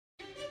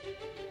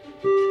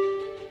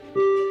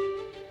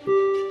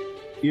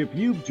If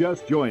you've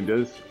just joined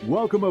us,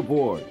 welcome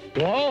aboard.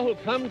 To all who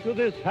come to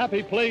this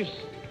happy place,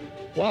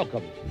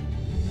 welcome.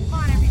 Come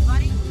on,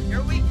 everybody.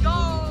 Here we go.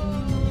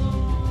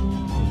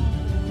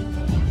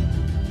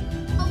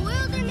 A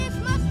wilderness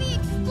must be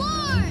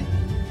explored.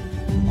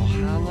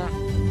 Ohana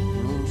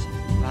means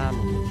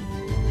family.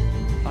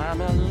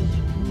 Family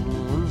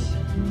means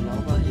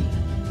nobody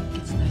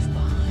gets left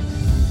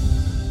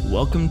behind.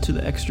 Welcome to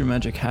the Extra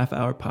Magic Half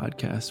Hour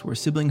podcast, where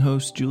sibling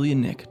hosts Julie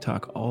and Nick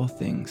talk all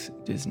things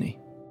Disney.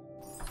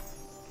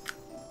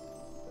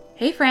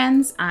 Hey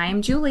friends,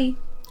 I'm Julie.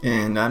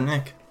 And I'm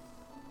Nick.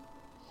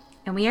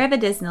 And we are the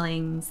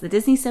Disneylings, the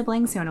Disney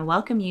siblings who want to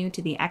welcome you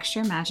to the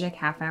Extra Magic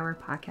Half Hour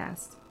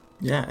podcast.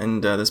 Yeah,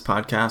 and this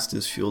podcast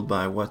is fueled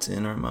by what's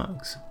in our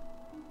mugs.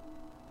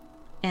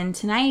 And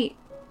tonight,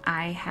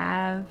 I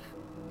have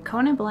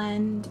Kona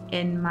Blend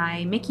in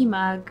my Mickey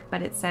mug,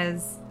 but it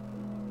says,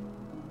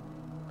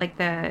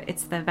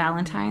 it's the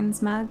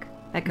Valentine's mug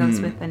that goes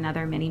with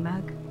another mini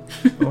mug.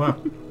 Oh,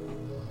 wow.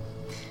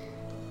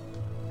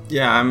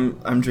 Yeah,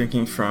 I'm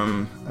drinking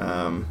from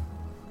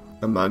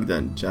a mug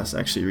that Jess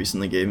actually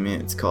recently gave me.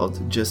 It's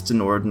called Just an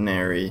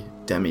Ordinary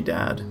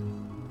Demi-Dad.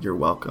 You're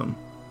welcome.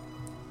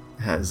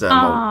 It has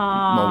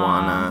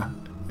Moana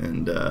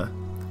and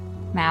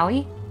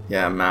Maui?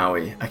 Yeah,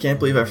 Maui. I can't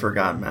believe I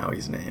forgot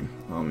Maui's name.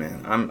 Oh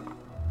man,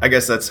 I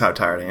guess that's how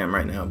tired I am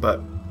right now. But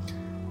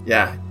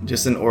yeah,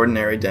 just an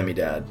ordinary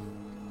Demi-Dad.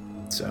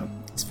 So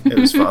it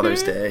was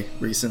Father's Day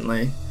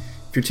recently.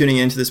 If you're tuning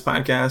into this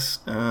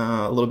podcast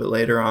a little bit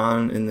later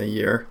on in the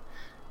year,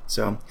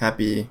 so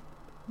happy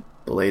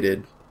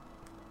belated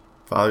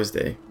Father's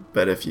Day.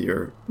 But if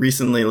you're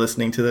recently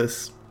listening to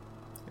this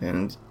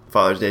and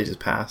Father's Day just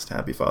passed,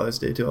 happy Father's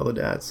Day to all the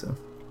dads. So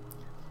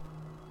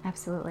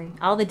Absolutely.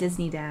 All the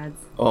Disney dads.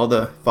 All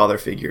the father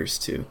figures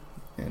too,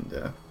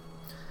 and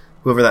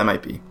whoever that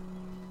might be.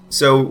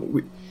 So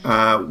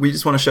we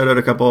just want to shout out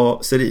a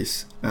couple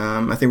cities.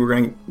 I think we're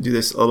going to do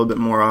this a little bit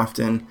more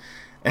often.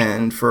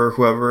 And for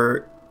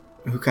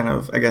who kind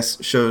of, I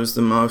guess, shows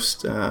the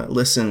most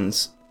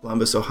listens,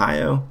 Columbus,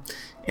 Ohio,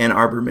 Ann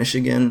Arbor,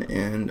 Michigan,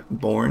 and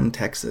Bourne,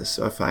 Texas.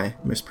 So if I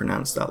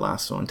mispronounced that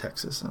last one,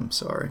 Texas, I'm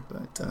sorry.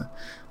 But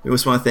we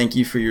just want to thank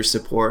you for your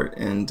support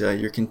and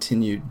your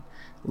continued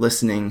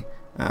listening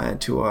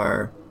to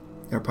our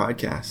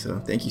podcast.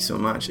 So thank you so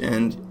much.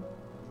 And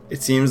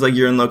it seems like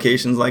you're in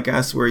locations like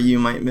us where you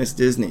might miss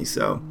Disney.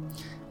 So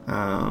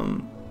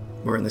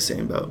we're in the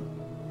same boat.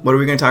 What are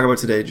we going to talk about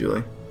today,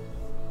 Julie?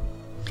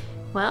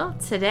 Well,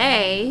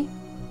 today,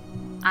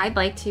 I'd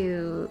like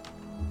to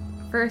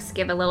first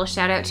give a little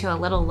shout out to a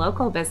little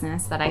local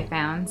business that I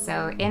found.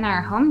 So in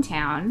our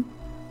hometown,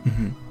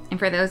 and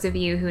for those of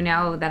you who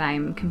know that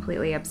I'm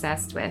completely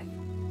obsessed with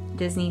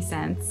Disney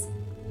scents,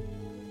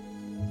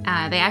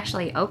 they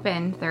actually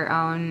opened their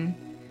own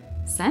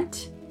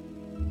scent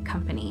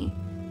company,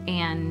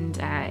 and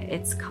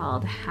it's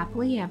called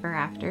Happily Ever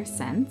After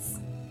Scents,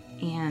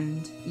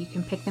 and you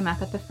can pick them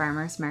up at the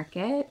farmer's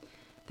market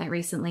that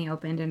recently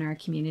opened in our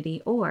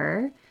community,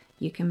 or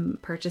you can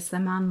purchase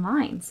them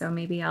online. So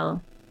maybe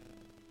I'll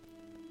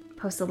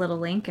post a little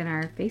link in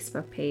our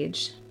Facebook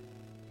page.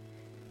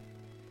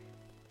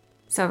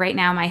 So right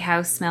now my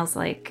house smells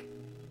like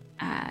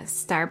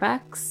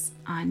Starbucks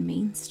on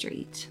Main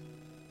Street.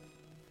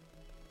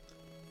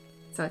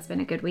 So it's been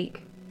a good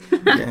week.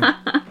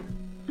 Yeah.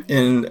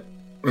 And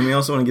we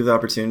also want to give the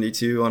opportunity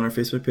to, on our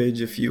Facebook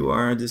page, if you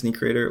are a Disney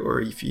creator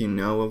or if you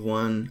know of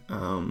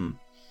one,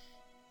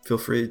 feel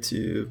free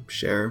to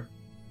share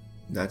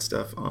that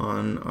stuff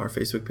on our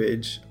Facebook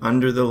page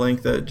under the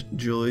link that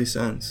Julie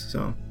sends.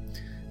 So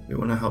we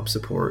want to help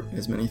support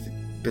as many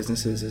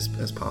businesses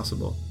as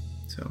possible.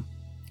 So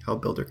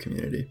help build our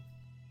community.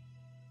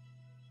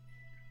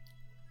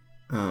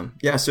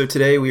 So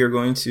today we are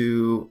going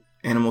to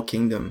Animal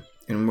Kingdom.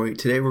 And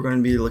today we're going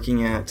to be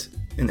looking at,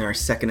 in our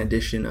second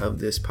edition of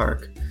this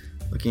park,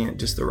 looking at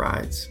just the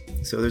rides.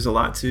 So there's a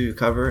lot to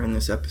cover in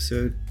this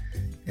episode.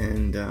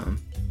 And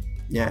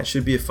it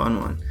should be a fun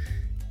one.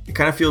 It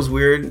kind of feels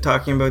weird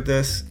talking about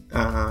this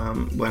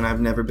when I've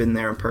never been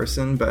there in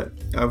person, but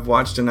I've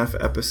watched enough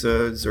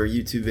episodes or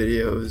YouTube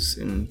videos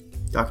and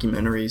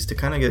documentaries to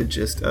kind of get a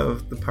gist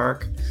of the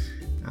park.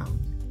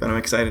 But I'm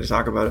excited to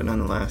talk about it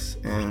nonetheless,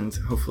 and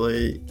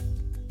hopefully,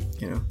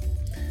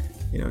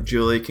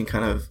 Julie can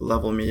kind of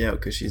level me out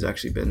because she's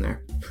actually been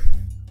there.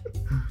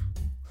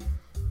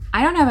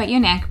 I don't know about you,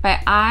 Nick, but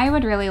I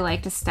would really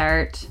like to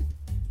start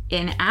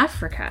in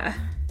Africa,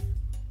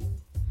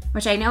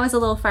 which I know is a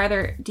little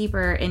farther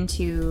deeper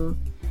into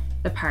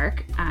the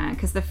park,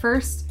 because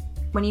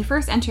when you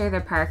first enter the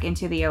park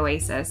into the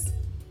Oasis,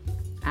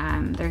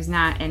 there's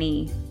not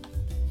any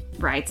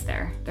rides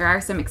there. There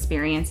are some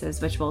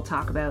experiences which we'll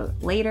talk about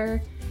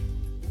later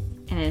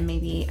in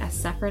maybe a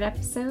separate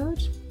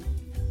episode.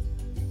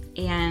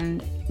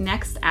 And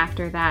next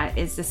after that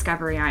is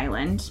Discovery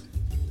Island,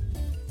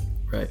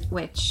 right?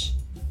 Which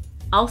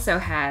also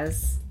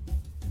has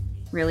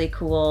really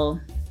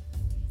cool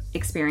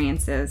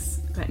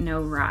experiences, but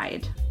no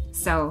ride.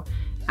 So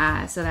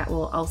that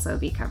will also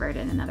be covered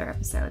in another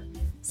episode.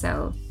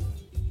 So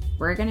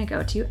we're going to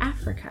go to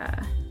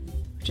Africa,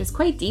 which is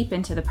quite deep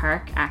into the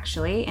park,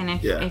 actually. And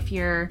if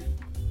you're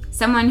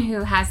someone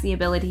who has the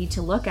ability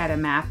to look at a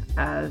map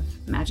of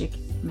Magic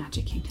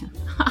Kingdom,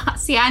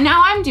 see,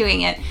 now I'm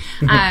doing it,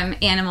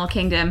 Animal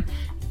Kingdom,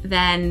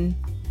 then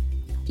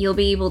you'll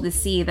be able to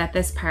see that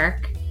this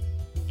park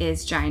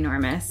is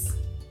ginormous.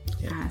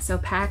 Yeah.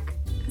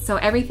 So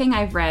everything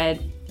I've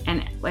read,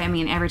 and I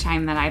mean, every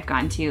time that I've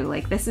gone to,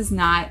 like, this is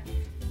not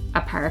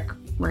a park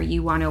where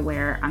you want to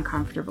wear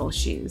uncomfortable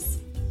shoes.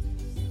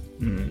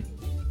 Mm.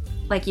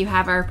 Like, you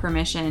have our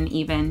permission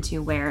even to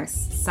wear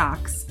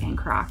socks and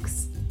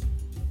Crocs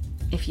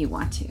if you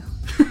want to,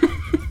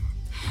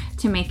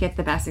 to make it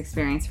the best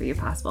experience for you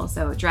possible.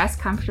 So dress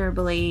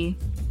comfortably,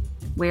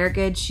 wear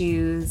good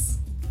shoes,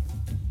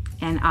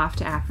 and off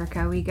to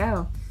Africa we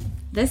go.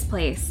 This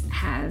place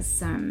has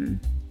some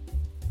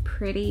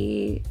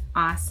pretty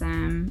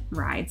awesome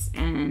rides,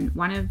 and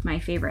one of my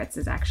favorites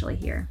is actually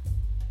here.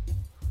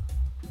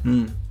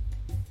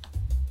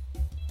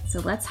 So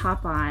let's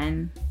hop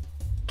on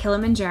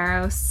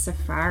Kilimanjaro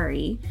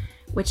Safari,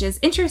 which is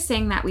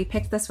interesting that we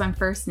picked this one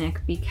first,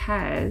 Nick,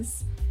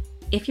 because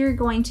if you're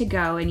going to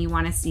go and you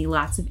want to see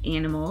lots of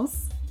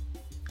animals,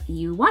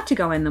 you want to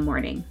go in the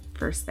morning,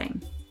 first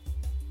thing,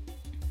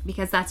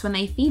 because that's when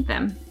they feed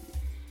them.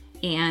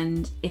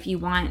 And if you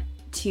want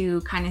to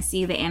kind of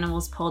see the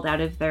animals pulled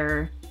out of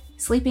their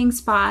sleeping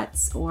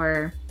spots,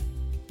 or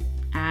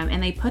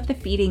and they put the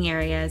feeding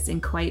areas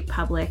in quite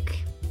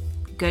public,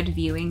 good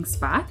viewing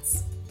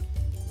spots.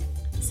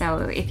 So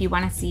if you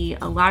want to see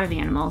a lot of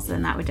animals,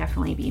 then that would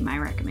definitely be my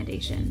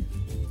recommendation,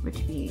 would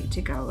be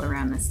to go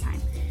around this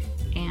time.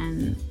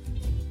 And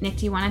Nick,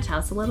 do you want to tell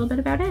us a little bit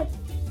about it?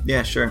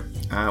 Yeah, sure.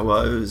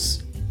 Well, it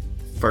was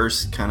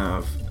first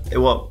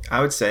I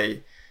would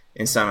say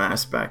in some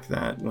aspect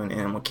that when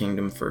Animal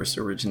Kingdom first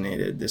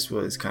originated, this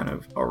was kind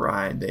of a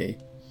ride. They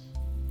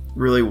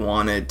really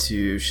wanted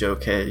to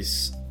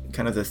showcase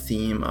kind of the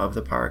theme of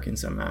the park in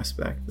some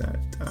aspect, that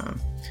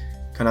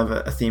kind of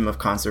a theme of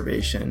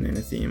conservation and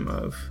a theme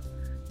of,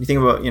 you think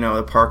about,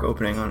 the park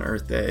opening on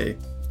Earth Day,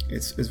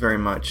 it's very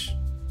much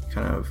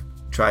kind of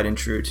tried and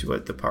true to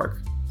what the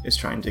park is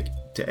trying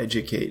to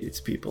educate its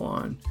people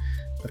on,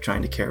 of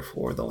trying to care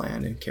for the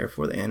land and care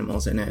for the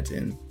animals in it.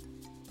 And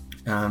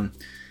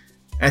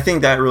I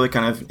think that really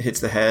kind of hits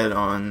the head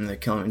on the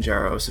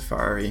Kilimanjaro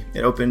Safari.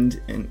 It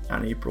opened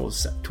on April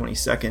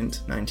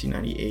 22nd,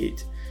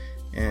 1998.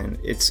 And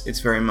it's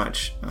very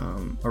much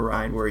a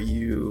ride where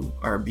you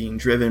are being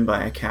driven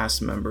by a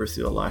cast member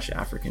through the lush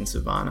African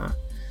savanna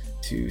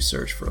to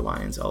search for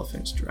lions,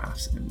 elephants,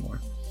 giraffes, and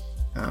more.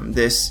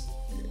 This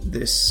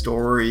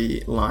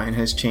storyline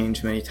has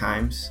changed many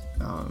times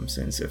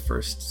since it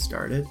first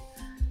started.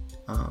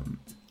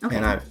 Okay.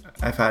 And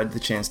I've had the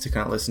chance to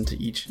kind of listen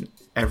to each and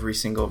every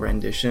single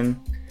rendition.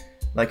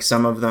 Like,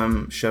 some of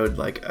them showed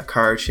like a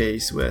car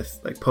chase with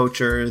like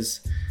poachers,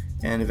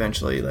 and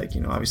eventually, like,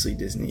 obviously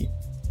Disney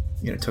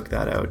took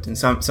that out. And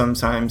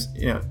sometimes,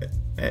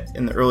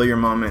 in the earlier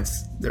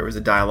moments, there was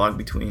a dialogue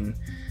between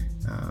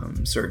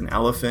certain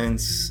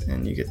elephants,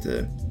 and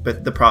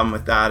but the problem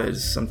with that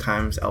is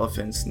sometimes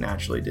elephants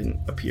naturally didn't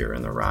appear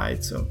in the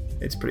ride, so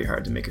it's pretty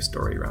hard to make a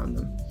story around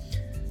them.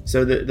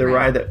 So the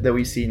ride that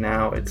we see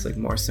now, it's like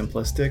more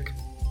simplistic,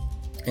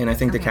 and I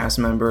think the cast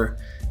member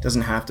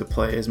doesn't have to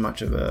play as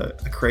much of a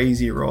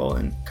crazy role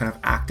in kind of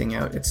acting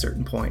out at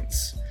certain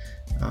points.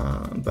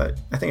 But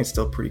I think it's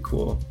still pretty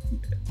cool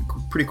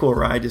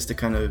ride, just to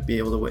kind of be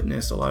able to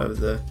witness a lot of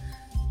the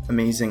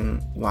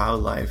amazing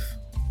wildlife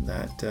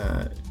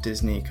that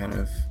Disney kind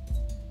of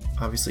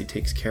obviously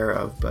takes care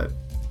of, but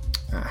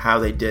how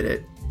they did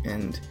it,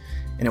 and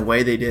in a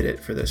way they did it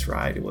for this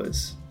ride,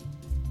 was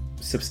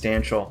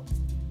substantial,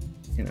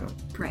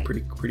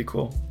 pretty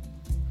cool.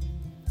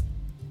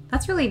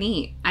 That's really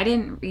neat. I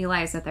didn't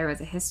realize that there was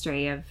a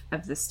history of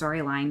the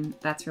storyline.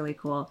 That's really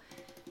cool.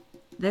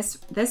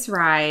 This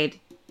ride,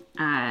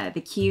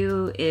 the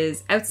queue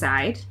is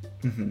outside,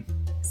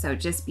 so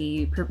just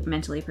be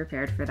mentally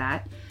prepared for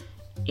that.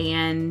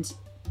 And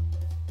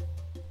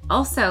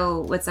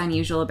also, what's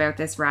unusual about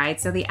this ride,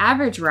 so the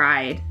average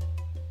ride,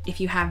 if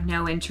you have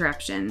no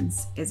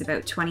interruptions, is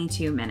about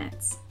 22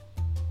 minutes,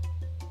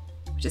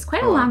 which is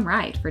quite a long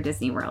ride for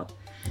Disney World.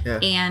 Yeah.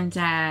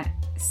 And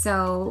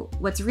so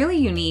what's really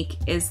unique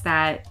is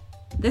that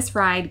this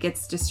ride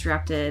gets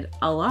disrupted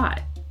a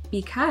lot,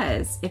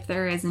 because if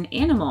there is an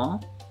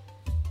animal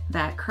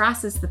that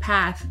crosses the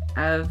path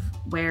of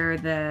where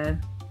the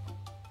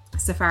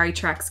safari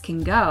trucks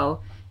can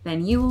go,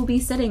 then you will be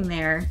sitting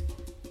there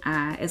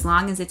as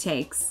long as it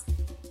takes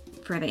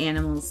for the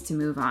animals to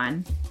move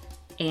on.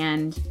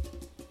 And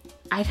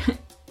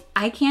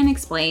I can't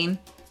explain,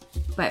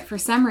 but for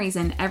some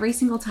reason, every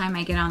single time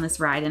I get on this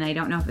ride, and I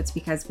don't know if it's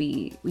because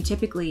we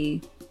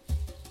typically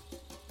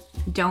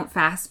don't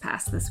fast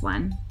pass this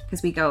one,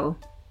 because we go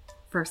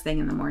first thing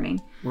in the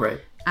morning. Right.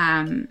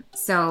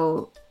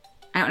 So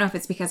I don't know if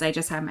it's because I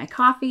just have my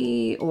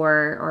coffee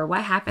or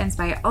what happens,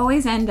 but I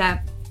always end up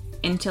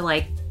into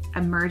like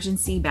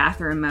emergency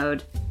bathroom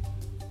mode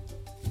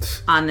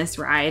on this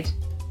ride.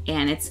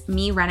 And it's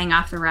me running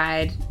off the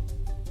ride,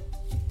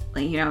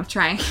 like, you know,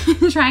 trying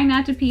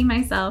not to pee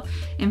myself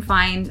and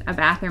find a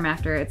bathroom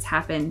after it's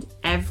happened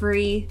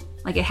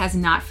it has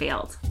not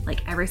failed.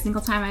 Like every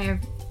single time I have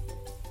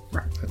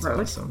rode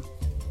awesome.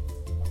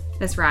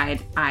 this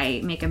ride, I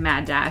make a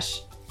mad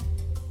dash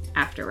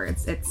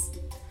afterwards.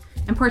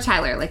 And poor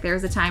Tyler, like there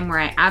was a time where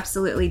I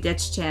absolutely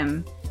ditched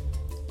him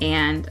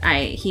and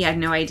he had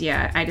no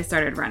idea. I just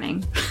started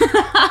running.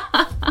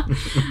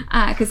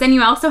 Because then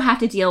you also have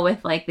to deal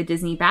with like the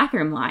Disney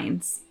bathroom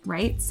lines,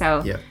 right?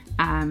 So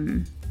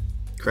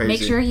crazy.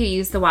 Make sure you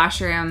use the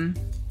washroom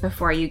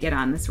before you get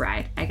on this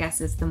ride, I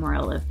guess is the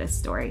moral of this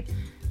story.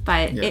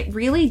 But it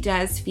really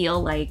does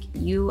feel like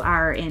you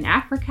are in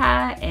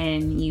Africa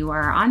and you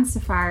are on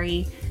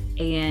safari,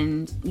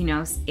 and, you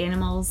know,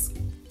 animals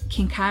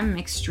can come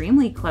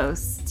extremely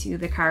close to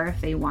the car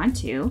if they want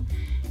to.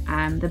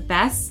 The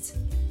best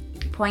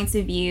points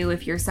of view,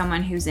 if you're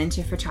someone who's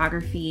into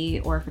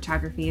photography or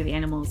photography of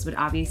animals, would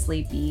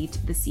obviously be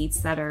to the seats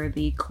that are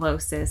the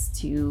closest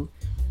to,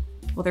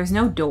 well, there's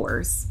no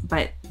doors,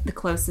 but the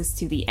closest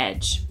to the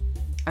edge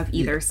of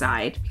either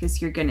side,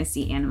 because you're going to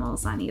see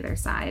animals on either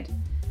side.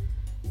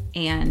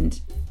 And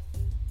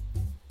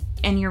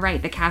you're right,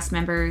 the cast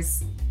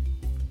members,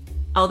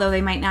 although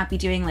they might not be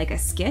doing like a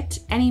skit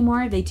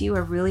anymore, they do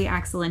a really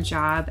excellent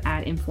job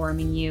at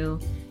informing you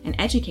and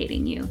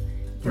educating you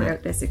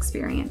throughout this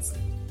experience.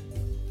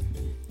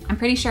 I'm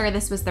pretty sure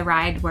this was the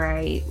ride where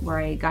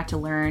I got to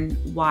learn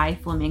why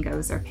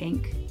flamingos are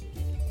pink.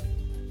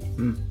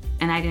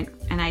 And I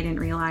didn't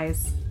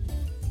realize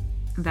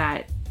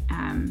that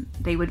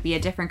they would be a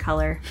different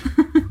color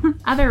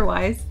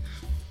otherwise.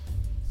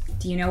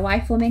 Do you know why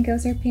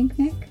flamingos are pink,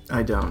 Nick?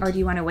 I don't. Or do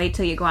you want to wait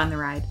till you go on the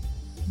ride?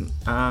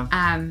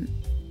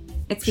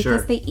 It's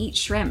because they eat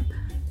shrimp.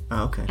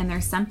 Oh, okay. And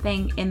there's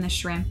something in the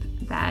shrimp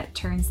that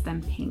turns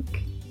them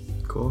pink.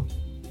 Cool.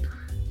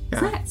 Yeah.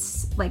 Isn't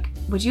that, like,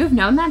 would you have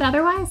known that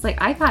otherwise?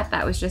 Like, I thought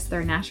that was just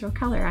their natural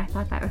color. I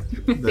thought that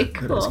was really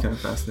cool. That is kind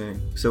of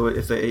fascinating. So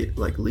if they ate,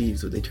 like,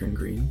 leaves, would they turn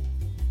green?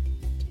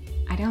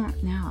 I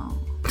don't know.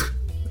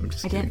 I'm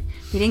just kidding.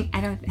 They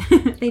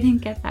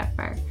didn't get that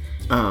far.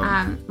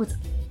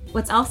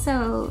 What's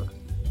also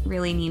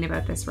really neat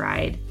about this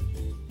ride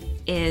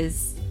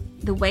is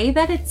the way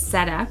that it's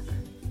set up,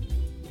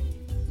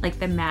 like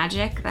the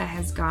magic that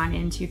has gone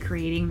into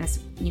creating this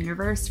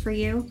universe for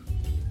you.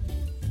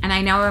 And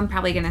I know I'm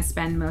probably going to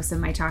spend most of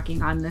my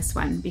talking on this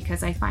one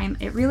because I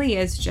find it really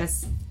is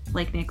just,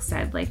 like Nick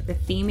said, like the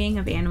theming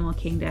of Animal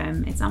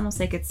Kingdom. It's almost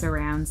like it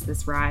surrounds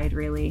this ride,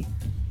 really,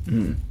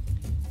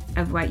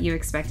 of what you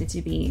expect it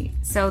to be.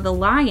 So the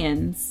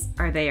lions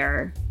are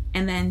there,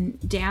 and then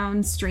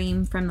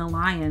downstream from the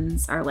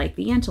lions are like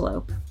the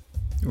antelope.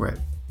 Right.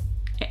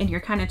 And you're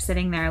kind of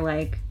sitting there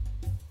like,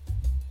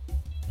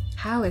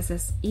 how is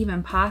this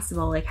even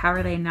possible? Like, how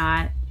are they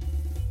not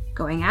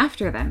going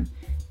after them?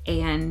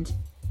 And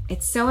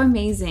it's so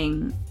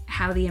amazing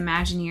how the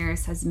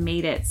Imagineers has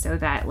made it so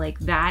that, like,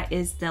 that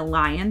is the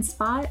lion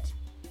spot.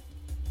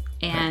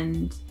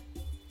 And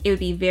it would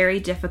be very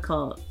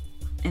difficult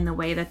in the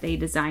way that they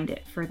designed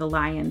it for the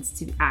lions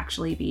to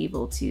actually be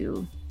able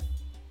to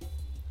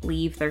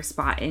leave their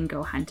spot and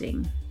go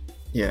hunting.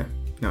 Yeah.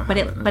 No, but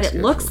it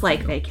looks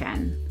like they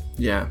can.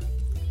 Yeah.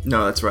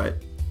 No, that's right.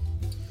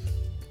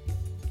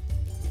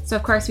 So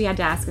of course we had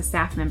to ask a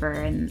staff member,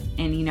 and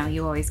you know,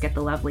 you always get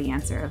the lovely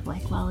answer of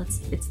like, well, it's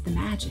the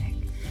magic.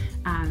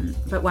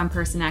 But one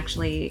person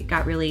actually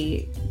got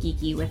really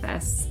geeky with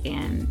us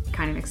and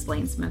kind of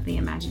explained some of the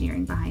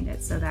Imagineering behind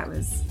it. So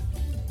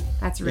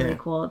that's really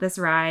cool. This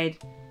ride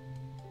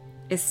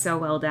is so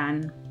well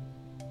done.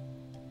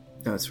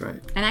 That's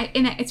right.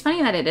 And it's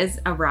funny that it is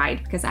a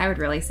ride, because I would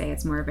really say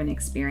it's more of an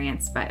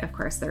experience. But of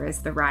course there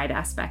is the ride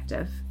aspect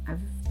of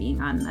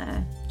being on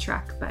the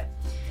truck. But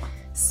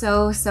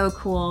so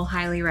cool.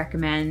 Highly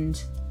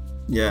recommend.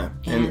 Yeah,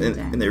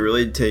 and they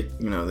really take,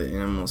 you know, the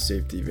animal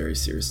safety very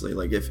seriously.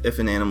 Like if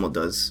an animal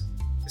does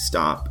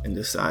stop and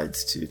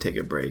decides to take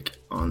a break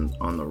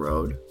on the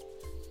road,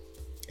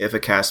 if a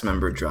cast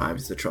member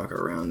drives the truck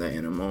around the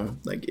animal,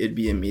 like it'd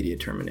be immediate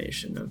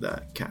termination of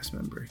that cast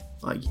member.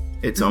 Like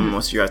it's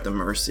almost, you're at the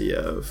mercy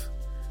of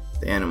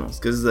the animals,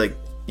 because like,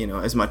 you know,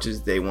 as much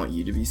as they want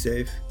you to be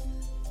safe,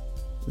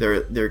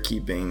 they're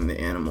keeping the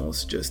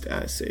animals just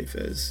as safe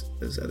as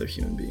other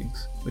human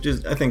beings, which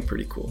is, I think,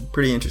 pretty cool,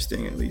 pretty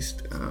interesting at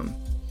least.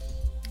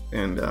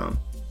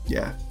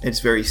 Yeah, it's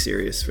very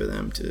serious for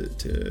them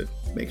to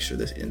make sure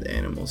that the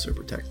animals are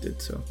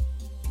protected. So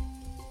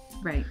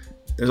right.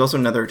 There's also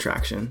another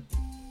attraction.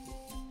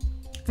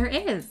 There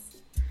is.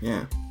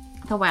 Yeah.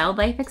 The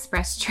Wildlife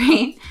Express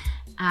train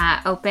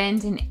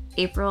opened in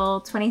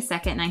April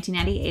 22nd,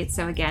 1998.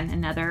 So again,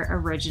 another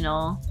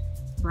original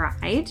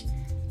ride.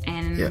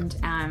 And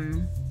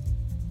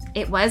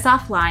it was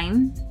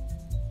offline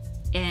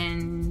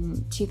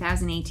in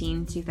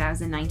 2018,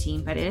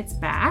 2019, but it's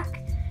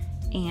back.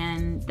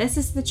 And this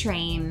is the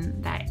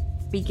train that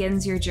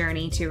begins your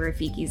journey to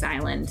Rafiki's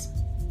Island.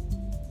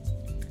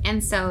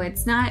 And so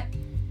it's not,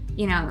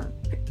 you know,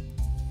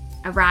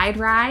 a ride,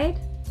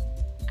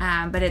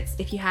 But it's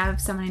if you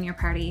have someone in your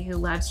party who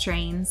loves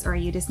trains, or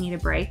you just need a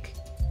break,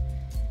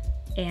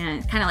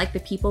 and kind of like the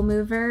people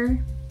mover.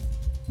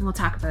 And we'll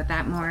talk about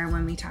that more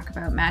when we talk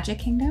about Magic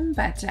Kingdom,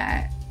 but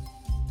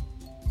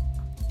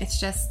it's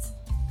just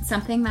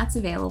something that's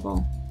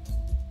available.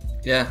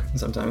 Yeah,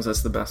 sometimes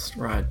that's the best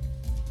ride,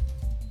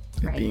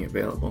 Right. being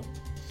available.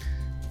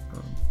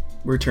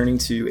 We're turning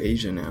to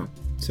Asia now.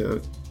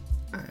 So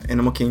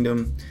Animal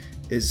Kingdom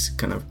is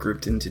kind of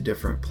grouped into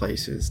different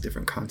places,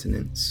 different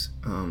continents.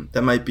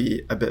 That might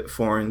be a bit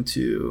foreign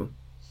to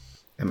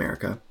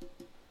America.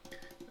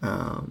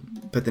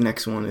 But the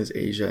next one is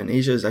Asia, and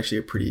Asia is actually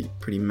a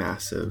pretty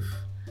massive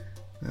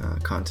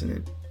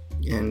continent.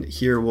 And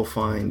here we'll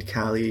find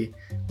Kali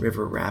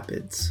River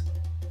Rapids.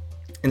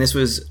 And this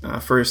was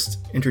first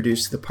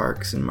introduced to the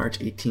parks in March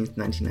 18th,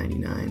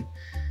 1999.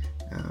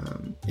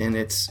 And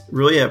it's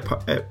really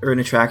an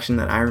attraction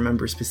that I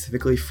remember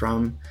specifically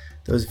from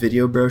those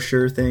video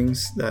brochure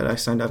things that I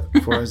signed up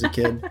for as a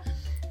kid,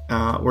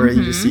 where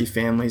you just see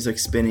families like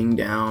spinning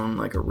down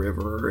like a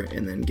river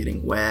and then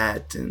getting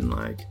wet, and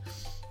like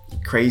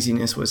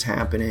craziness was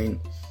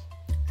happening.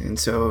 And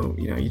so,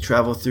 you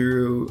travel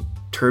through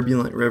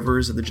turbulent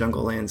rivers of the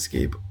jungle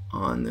landscape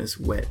on this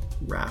wet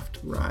raft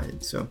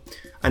ride. So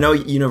I know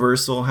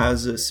Universal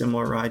has a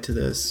similar ride to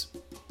this.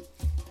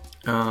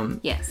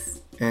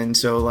 Yes. And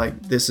so,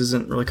 like, this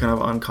isn't really kind of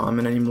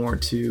uncommon anymore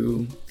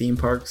to theme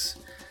parks,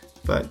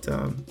 but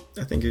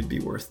I think it'd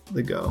be worth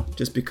the go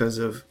just because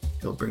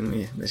it'll bring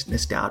me this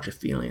nostalgia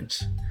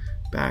feelings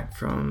back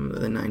from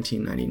the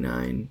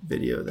 1999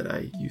 video that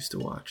I used to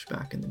watch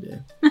back in the day.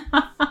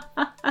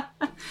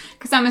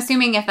 Because I'm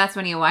assuming if that's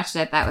when you watched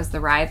it, that was the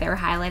ride they were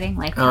highlighting.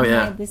 Like, oh,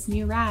 yeah. This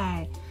new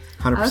ride.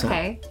 100%.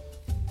 Okay.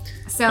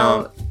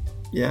 So,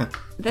 yeah.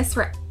 This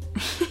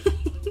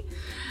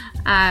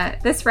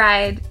this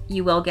ride,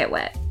 you will get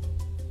wet.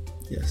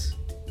 Yes.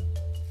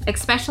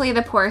 Especially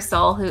the poor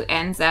soul who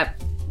ends up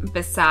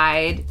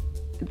beside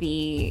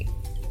the,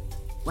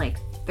 like,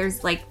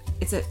 there's like,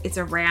 it's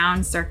a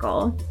round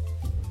circle.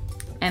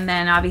 And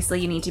then obviously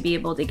you need to be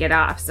able to get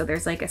off. So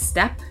there's like a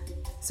step.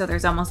 So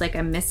there's almost like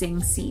a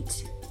missing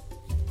seat.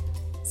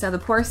 So the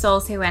poor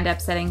souls who end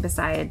up sitting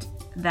beside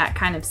that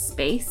kind of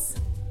space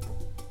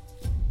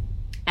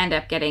end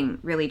up getting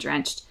really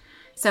drenched.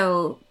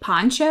 So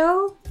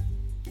poncho,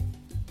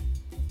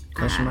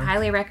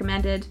 highly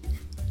recommended.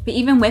 But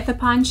even with a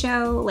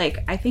poncho,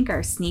 like, I think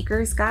our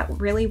sneakers got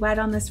really wet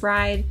on this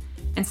ride.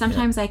 And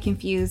sometimes I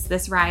confuse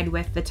this ride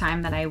with the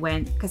time that I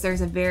went, because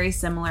there's a very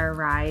similar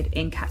ride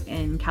in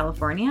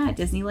California at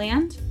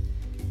Disneyland.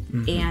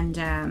 Mm-hmm.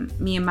 And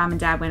me and Mom and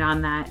Dad went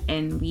on that,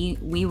 and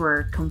we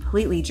were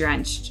completely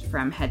drenched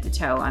from head to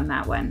toe on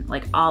that one.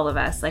 Like, all of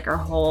us, like, our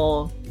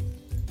whole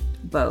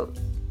boat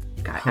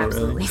got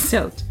absolutely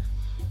soaked.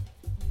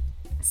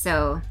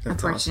 So,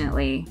 that's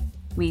unfortunately, awesome.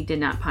 We did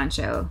not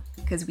poncho,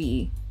 because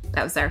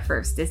that was our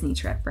first Disney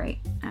trip, right?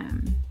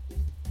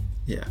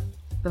 Yeah.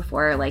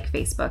 Before, like,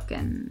 Facebook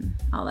and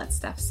all that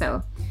stuff.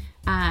 So,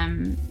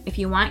 if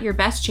you want your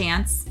best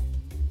chance,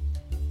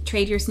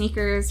 trade your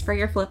sneakers for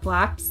your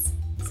flip-flops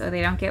so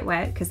they don't get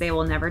wet, because they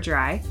will never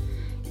dry,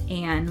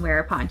 and wear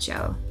a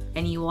poncho,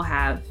 and you will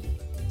have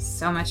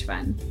so much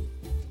fun.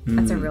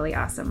 That's a really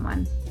awesome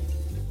one.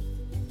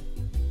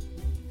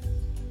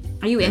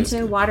 Are you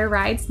into water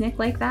rides, Nick,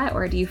 like that?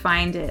 Or do you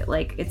find it,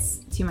 like, it's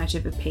too much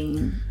of a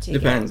pain to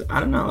Depends. get?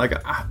 I don't know. Like,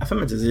 if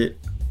I'm at Disney,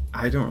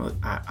 I don't really...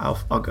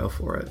 I'll go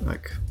for it.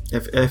 Like,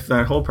 if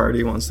that whole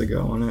party wants to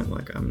go on it,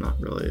 like, I'm not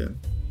really...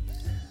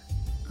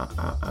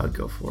 I would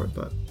go for it.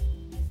 But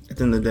at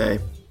the end of the day,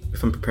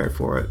 if I'm prepared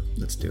for it,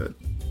 let's do it.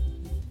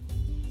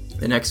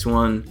 The next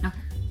one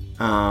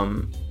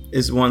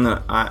is one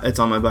that it's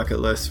on my bucket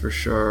list for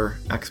sure.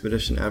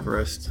 Expedition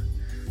Everest,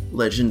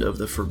 Legend of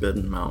the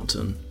Forbidden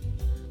Mountain.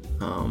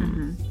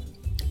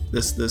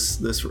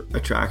 This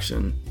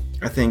attraction,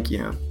 I think,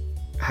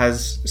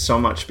 has so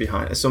much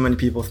behind it. So many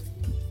people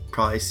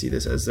probably see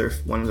this as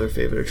one of their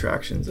favorite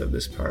attractions of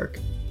this park.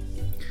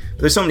 But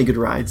there's so many good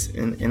rides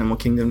in Animal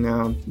Kingdom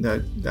now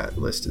that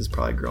list is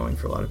probably growing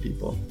for a lot of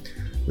people.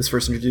 It was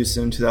first introduced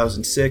in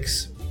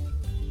 2006,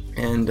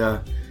 and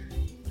I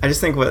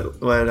just think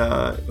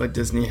what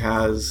Disney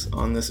has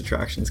on this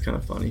attraction is kind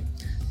of funny.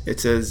 It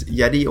says,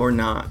 "Yeti or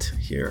not,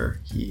 here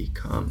he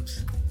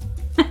comes."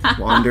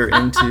 Wander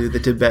into the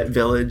Tibet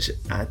village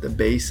at the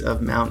base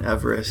of Mount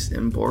Everest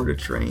and board a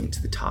train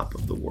to the top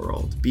of the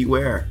world.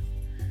 Beware.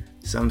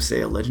 Some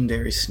say a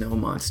legendary snow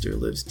monster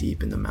lives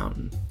deep in the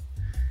mountain.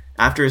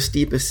 After a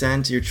steep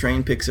ascent, your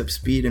train picks up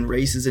speed and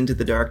races into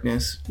the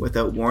darkness.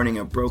 Without warning,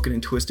 a broken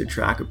and twisted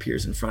track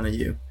appears in front of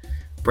you.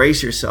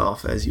 Brace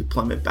yourself as you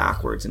plummet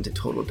backwards into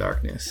total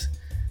darkness.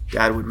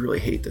 Dad would really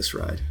hate this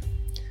ride.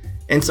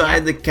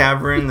 Inside the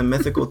cavern, the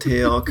mythical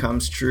tale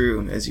comes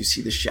true as you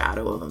see the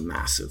shadow of a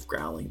massive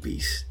growling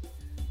beast.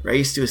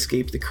 Race to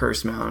escape the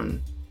cursed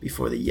mountain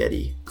before the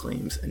Yeti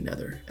claims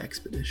another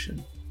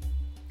expedition.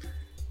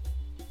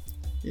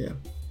 Yeah.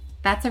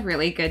 That's a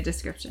really good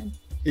description.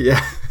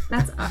 Yeah.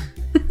 That's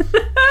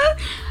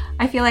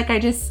I feel like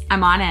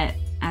I'm on it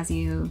as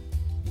you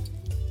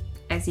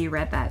as you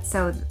read that.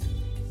 So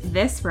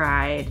this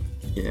ride,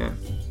 Yeah.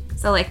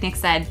 so like Nick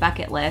said,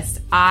 bucket list.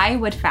 I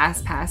would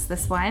fast pass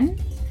this one.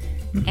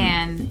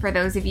 And for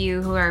those of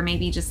you who are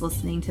maybe just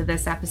listening to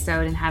this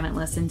episode and haven't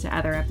listened to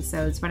other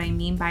episodes, what I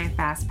mean by a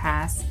fast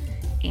pass,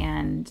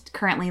 and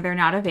currently they're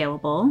not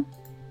available.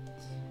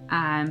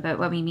 But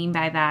what we mean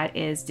by that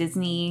is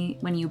Disney,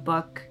 when you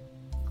book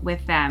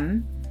with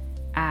them,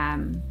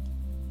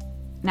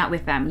 not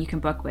with them, you can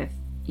book with,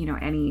 you know,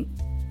 any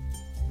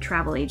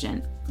travel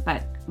agent.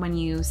 But when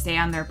you stay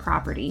on their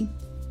property,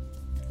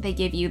 they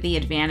give you the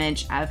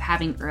advantage of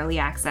having early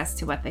access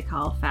to what they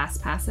call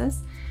fast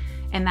passes.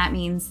 And that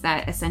means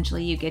that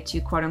essentially you get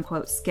to quote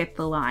unquote skip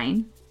the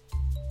line.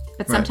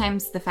 But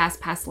sometimes the fast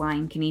pass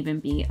line can even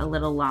be a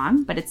little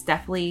long, but it's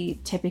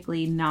definitely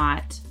typically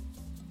not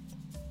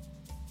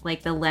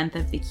like the length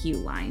of the queue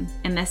line.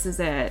 And this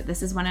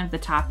is one of the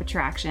top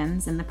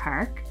attractions in the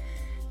park.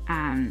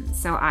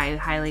 So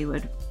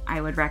I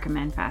would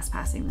recommend fast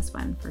passing this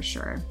one for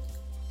sure.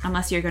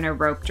 Unless you're gonna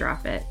rope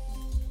drop it.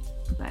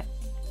 But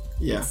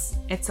Yeah.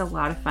 it's a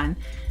lot of fun.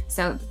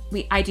 So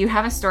I do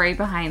have a story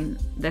behind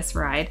this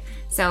ride.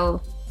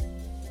 So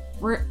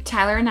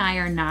Tyler and I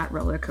are not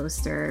roller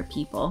coaster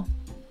people.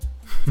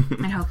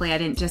 And hopefully I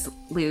didn't just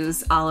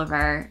lose all of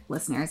our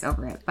listeners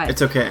over it. But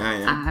It's okay. I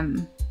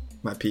am.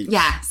 My peeps.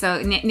 yeah, so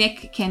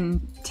Nick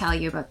can tell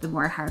you about the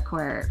more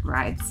hardcore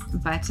rides.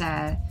 But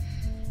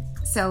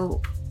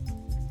so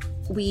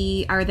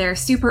we are there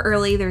super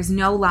early. There's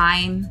no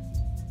line.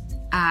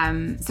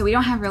 So we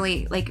don't have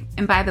really like,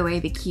 and by the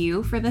way, the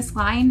queue for this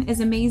line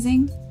is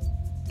amazing.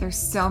 There's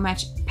so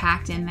much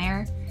packed in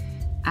there.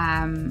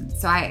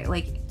 So I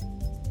like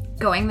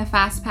going the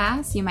fast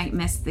pass, you might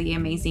miss the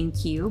amazing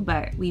queue,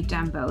 but we've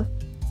done both.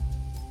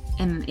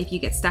 And if you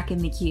get stuck in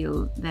the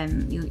queue,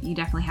 then you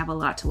definitely have a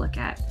lot to look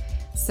at.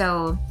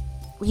 So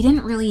we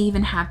didn't really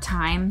even have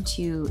time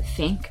to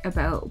think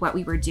about what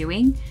we were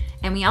doing.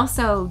 And we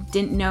also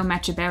didn't know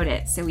much about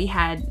it. So we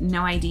had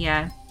no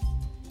idea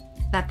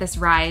that this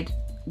ride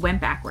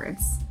went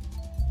backwards,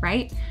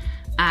 right?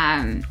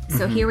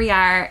 So here we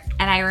are,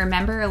 and I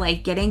remember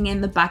like getting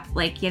in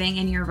getting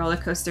in your roller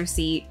coaster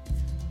seat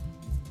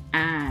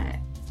on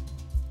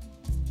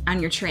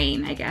your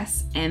train, I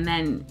guess, and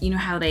then you know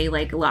how they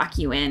like lock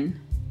you in.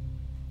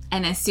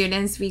 And as soon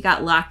as we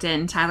got locked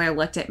in, Tyler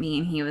looked at me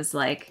and he was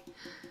like,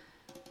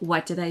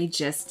 "What did I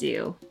just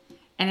do?"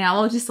 And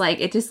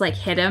it just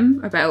hit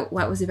him about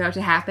what was about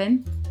to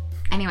happen.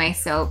 Anyway,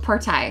 so poor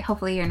Ty.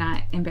 Hopefully you're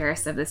not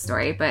embarrassed of this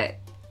story, but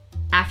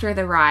after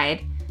the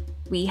ride,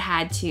 we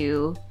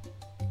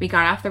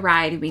got off the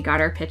ride and we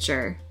got our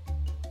picture.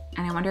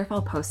 And I wonder if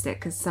I'll post it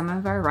because some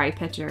of our ride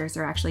pictures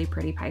are actually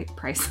pretty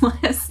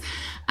priceless.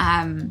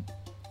 And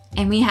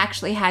we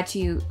actually had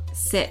to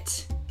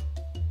sit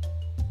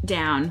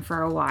down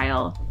for a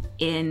while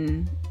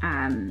in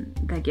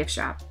the gift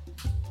shop.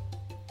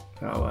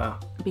 Oh, wow.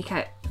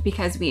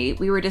 Because we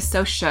were just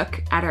so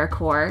shook at our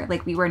core.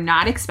 Like we were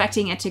not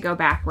expecting it to go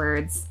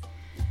backwards.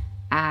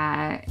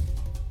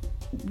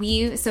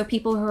 So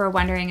people who are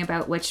wondering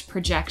about which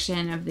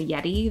projection of the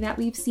Yeti that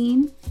we've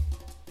seen,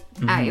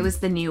 it was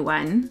the new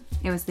one.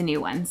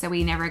 So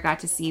we never got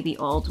to see the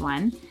old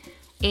one.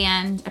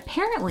 And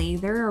apparently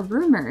there are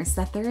rumors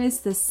that there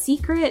is this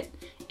secret,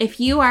 if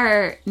you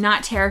are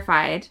not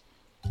terrified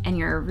and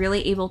you're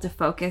really able to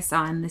focus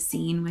on the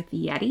scene with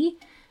the Yeti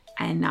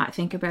and not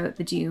think about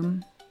the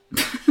doom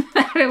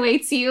that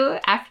awaits you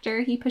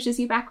after he pushes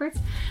you backwards.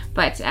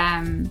 But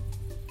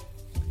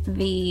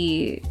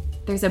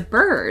there's a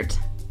bird,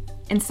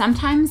 and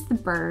sometimes the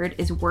bird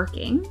is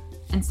working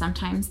and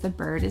sometimes the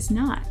bird is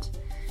not.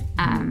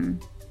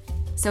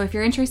 So if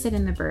you're interested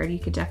in the bird, you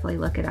could definitely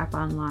look it up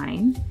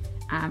online.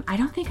 I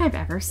don't think I've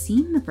ever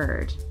seen the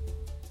bird,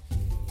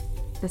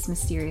 this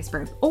mysterious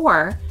bird,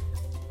 or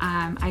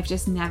I've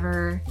just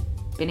never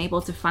been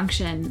able to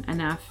function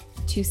enough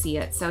to see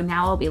it. So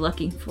now I'll be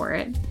looking for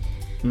it.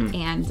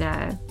 And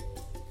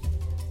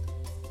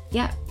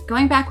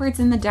going backwards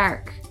in the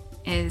dark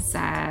is,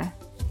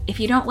 if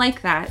you don't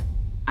like that,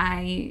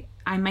 I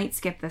might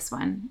skip this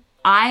one.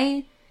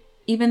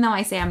 Even though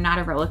I say I'm not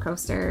a roller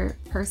coaster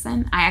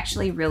person, I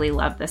actually really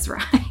love this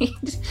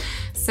ride.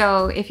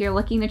 So if you're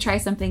looking to try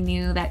something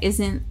new that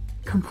isn't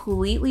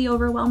completely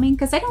overwhelming,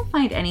 because I don't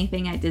find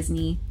anything at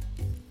Disney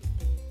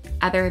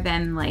other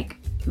than like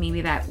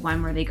maybe that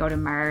one where they go to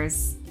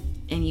Mars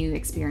and you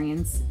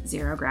experience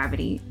zero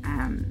gravity,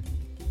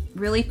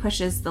 really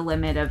pushes the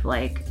limit of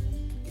like,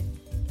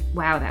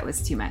 wow, that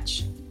was too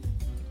much.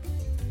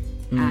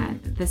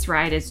 This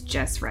ride is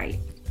just right,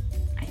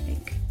 I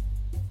think.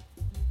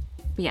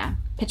 But yeah,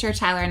 picture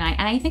Tyler and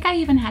I think I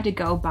even had to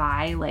go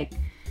buy like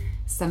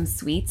some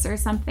sweets or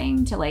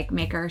something to like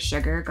make our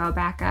sugar go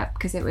back up,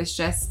 because it was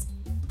just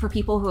for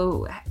people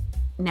who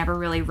never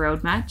really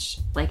rode much.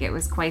 Like it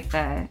was quite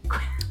crazy,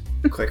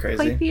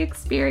 quite the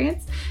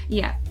experience.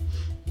 Yeah,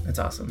 that's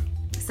awesome.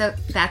 So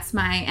that's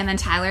and then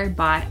Tyler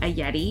bought a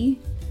Yeti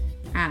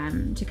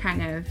to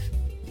kind of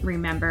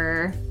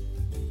remember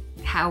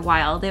how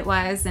wild it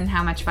was and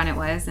how much fun it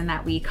was, and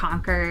that we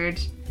conquered,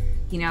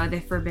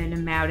 the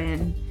Forbidden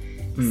Mountain.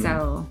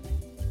 So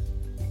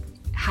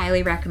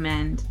highly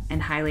recommend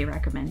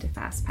a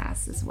Fast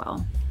Pass as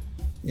well.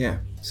 Yeah.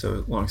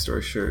 So long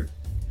story short,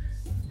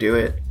 do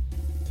it.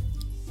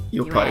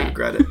 You'll probably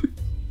regret it.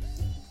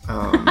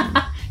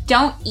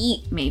 Don't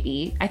eat,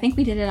 maybe. I think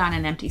we did it on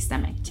an empty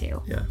stomach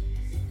too. Yeah.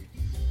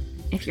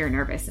 If you're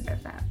nervous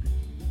about that.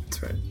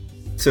 That's right.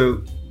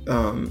 So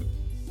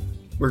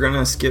we're going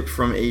to skip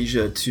from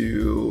Asia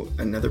to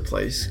another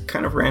place.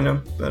 Kind of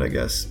random, but I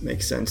guess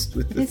makes sense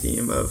with the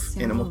theme of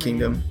Animal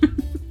Kingdom.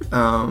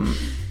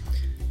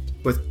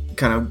 With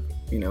kind of,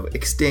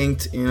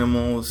 extinct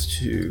animals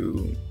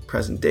to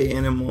present day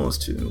animals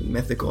to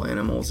mythical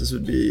animals. This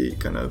would be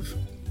kind of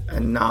a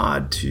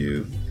nod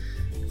to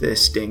the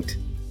extinct.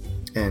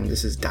 And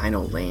this is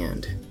Dino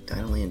Land.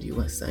 Dino Land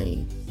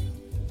USA.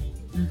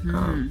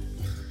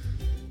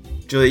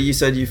 Julia, you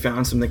said you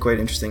found something quite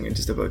interesting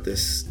just about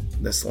this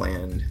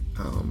land.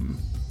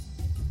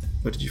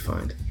 What did you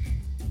find?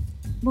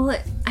 Well,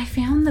 I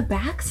found the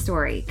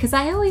backstory because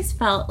I always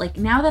felt like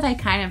now that I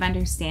kind of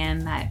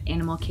understand that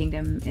Animal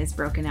Kingdom is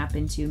broken up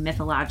into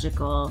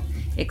mythological,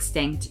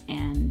 extinct,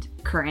 and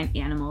current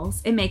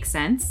animals, it makes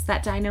sense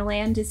that Dino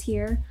Land is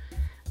here.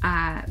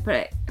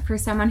 But for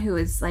someone who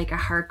is like a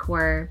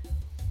hardcore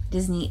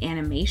Disney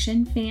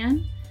animation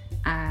fan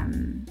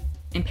and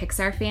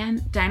Pixar fan,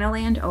 Dino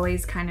Land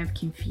always kind of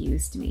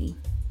confused me.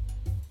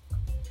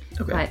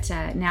 Okay. But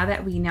now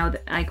that we know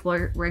that, like,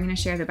 we're going to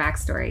share the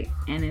backstory,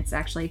 and it's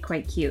actually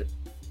quite cute.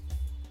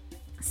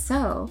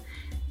 So,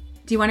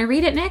 do you want to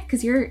read it, Nick?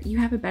 Because you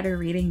have a better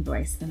reading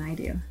voice than I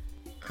do.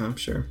 I'm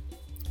sure.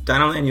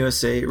 Dino Land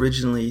USA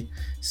originally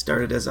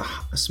started as a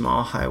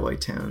small highway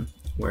town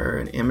where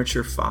an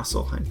amateur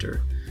fossil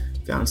hunter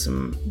found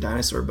some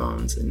dinosaur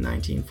bones in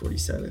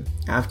 1947.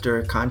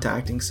 After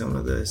contacting some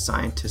of the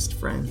scientist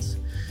friends,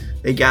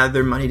 they gathered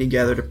their money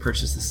together to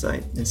purchase the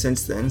site. And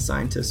since then,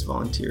 scientists,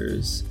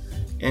 volunteers,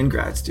 and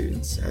grad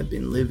students have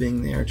been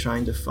living there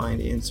trying to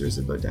find answers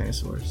about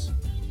dinosaurs.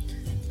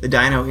 The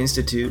Dino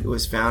Institute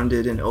was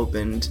founded and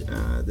opened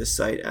the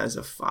site as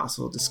a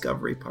fossil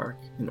discovery park.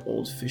 An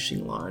old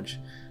fishing lodge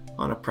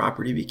on a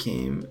property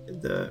became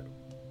the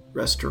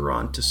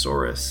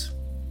Restaurantosaurus.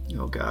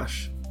 Oh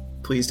gosh.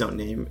 Please don't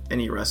name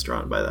any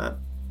restaurant by that.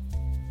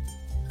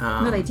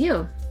 No, they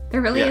do.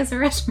 There really is a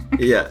restaurant.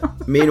 Yeah.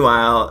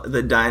 Meanwhile,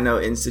 the Dino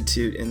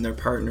Institute and their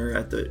partner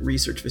at the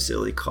research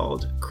facility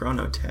called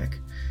Chronotech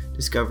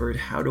discovered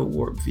how to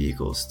warp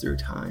vehicles through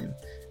time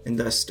and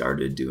thus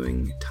started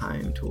doing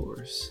time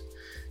tours.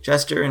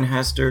 Chester and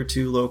Hester,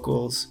 two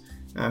locals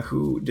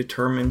who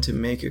determined to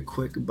make a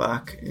quick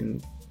buck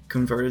and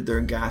converted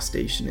their gas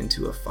station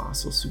into a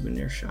fossil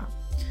souvenir shop.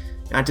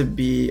 Not to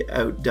be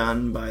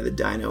outdone by the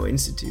Dino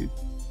Institute,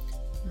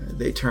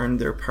 they turned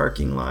their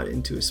parking lot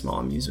into a small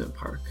amusement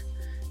park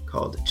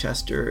called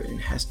Chester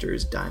and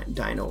Hester's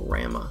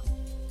Dino-Rama,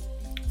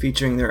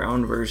 featuring their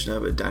own version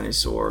of a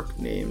dinosaur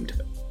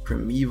named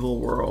Primeval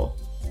Whirl.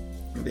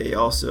 They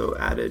also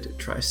added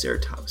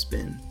Triceratops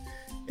Bin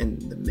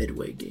in the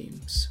Midway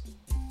Games.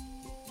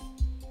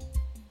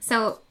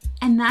 So,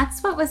 and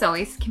that's what was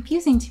always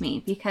confusing to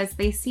me because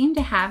they seem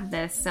to have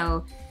this.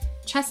 So,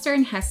 Chester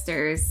and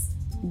Hester's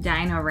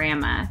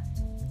Dino-Rama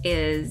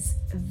is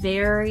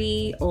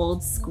very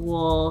old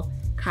school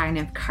kind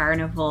of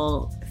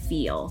carnival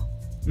feel.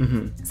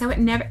 Mm-hmm. So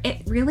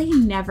it really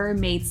never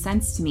made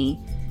sense to me,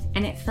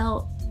 and it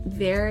felt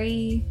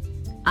very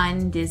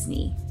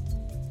un-Disney.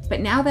 But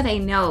now that I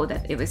know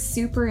that it was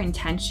super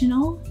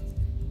intentional,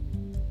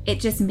 it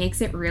just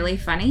makes it really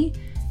funny.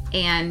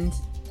 And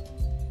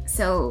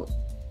so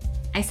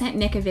I sent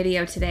Nick a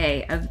video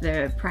today of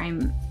the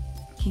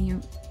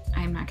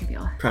I'm not gonna be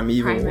able to.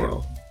 Primeval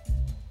Whirl.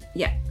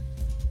 Yeah.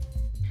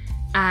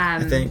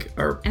 I think,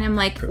 and I'm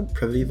like,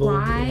 Primeval.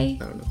 why?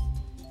 I don't know.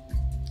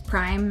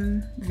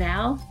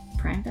 Primeval.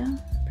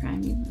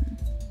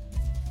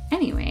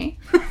 Anyway,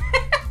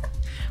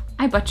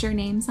 I butcher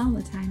names all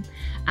the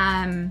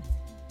time.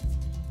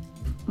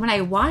 When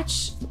I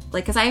watch,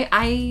 like, cause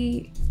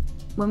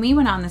when we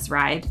went on this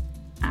ride,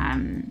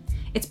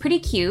 it's pretty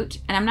cute,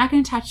 and I'm not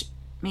going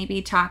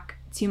to talk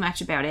too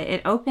much about it.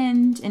 It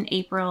opened in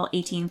April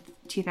 18th,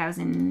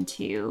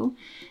 2002,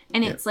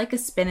 and it's like a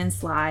spin and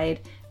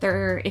slide.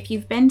 If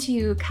you've been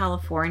to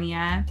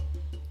California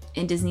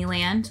in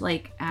Disneyland,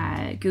 like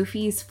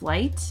Goofy's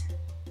Flight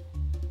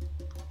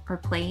or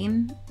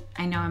Plane,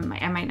 I know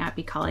I might not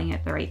be calling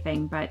it the right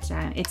thing, but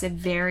it's a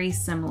very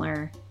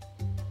similar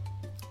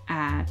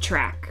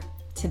track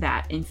to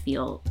that and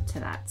feel to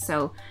that.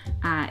 So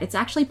it's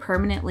actually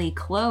permanently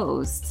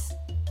closed,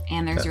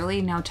 and there's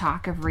really no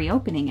talk of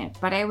reopening it.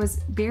 But I was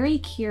very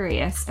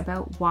curious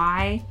about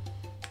why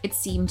it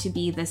seemed to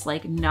be this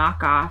like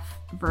knockoff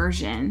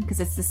version, because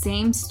it's the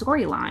same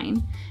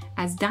storyline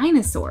as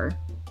Dinosaur,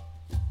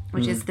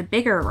 which is the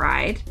bigger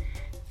ride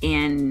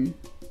in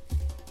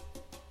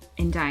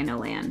Dino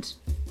Land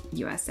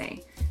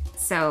USA.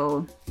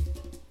 So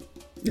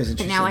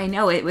now I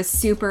know it was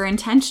super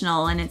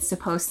intentional, and it's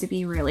supposed to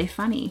be really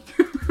funny.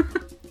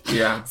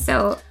 Yeah.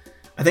 So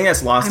I think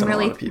that's lost on a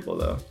lot of people,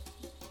 though.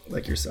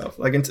 like yourself,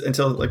 like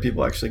until like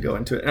people actually go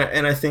into it.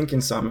 And I think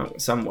in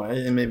some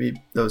way, and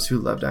maybe those who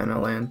love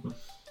Dino Land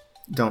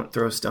don't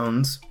throw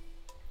stones.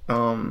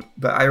 But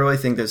I really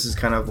think this is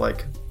kind of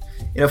like,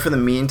 you know, for the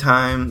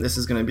meantime, this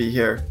is going to be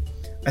here.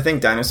 I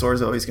think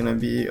dinosaurs are always going to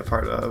be a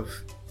part of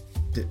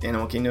the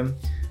Animal Kingdom,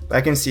 but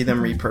I can see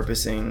them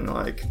repurposing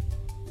like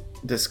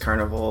this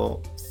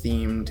carnival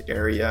themed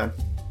area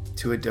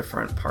to a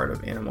different part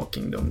of Animal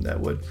Kingdom that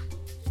would,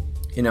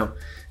 you know,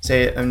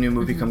 say a new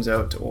movie comes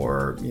out,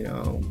 or you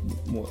know,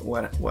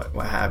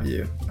 what have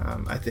you.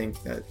 I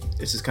think that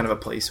this is kind of a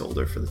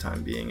placeholder for the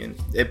time being, and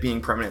it being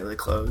permanently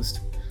closed,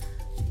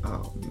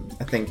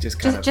 I think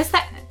just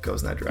that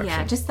goes in that direction.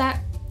 Yeah, just that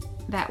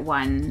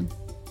one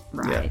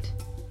ride. Yeah.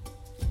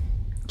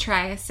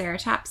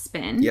 Triceratops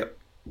Spin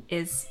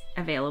is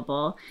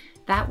available.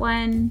 That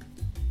one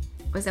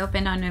was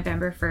opened on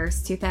November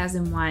 1st,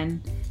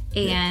 2001.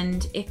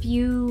 And if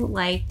you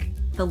like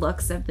the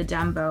looks of the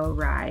Dumbo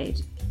ride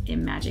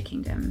in Magic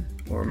Kingdom,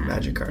 or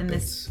Magic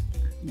Carpets,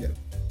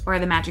 or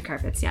the Magic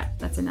Carpets,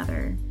 that's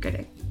another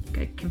good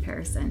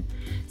comparison.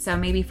 So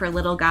maybe for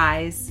little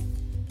guys,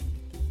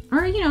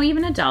 or you know,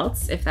 even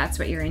adults, if that's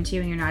what you're into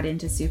and you're not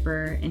into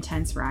super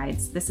intense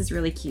rides, this is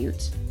really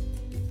cute.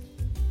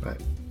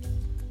 Right.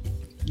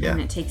 Yeah.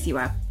 And it takes you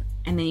up,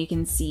 and then you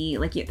can see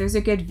like there's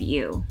a good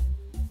view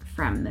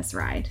from this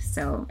ride,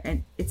 so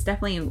it's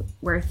definitely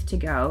worth to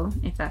go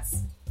if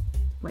that's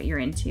what you're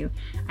into.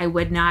 I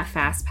would not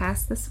fast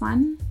pass this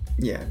one.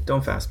 Yeah,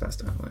 don't fast pass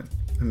Dino Land.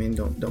 I mean,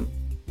 don't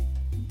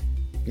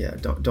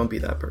be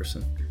that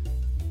person.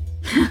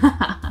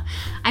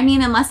 I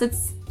mean, unless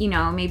it's, you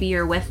know, maybe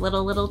you're with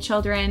little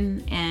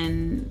children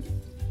and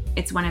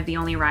it's one of the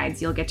only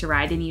rides you'll get to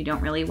ride and you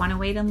don't really want to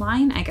wait in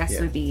line, I guess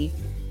would be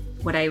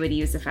what I would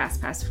use a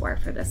fast pass for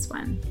this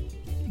one.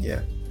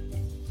 Yeah,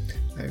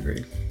 I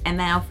agree. And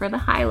now for the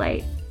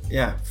highlight.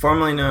 Yeah,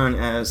 formerly known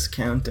as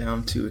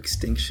Countdown to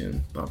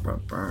Extinction.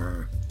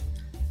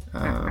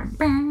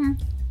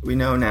 We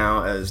know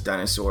now as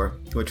Dinosaur,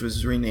 which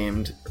was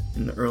renamed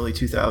in the early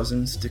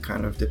 2000s to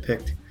kind of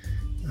depict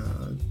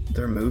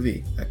their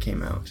movie that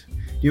came out.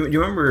 You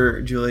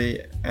remember,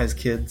 Julie, as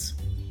kids,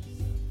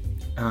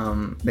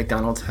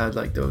 McDonald's had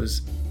like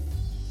those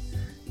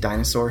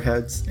dinosaur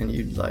heads, and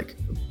you'd like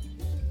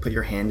put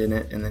your hand in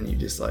it, and then you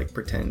just like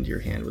pretend your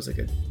hand was like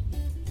a,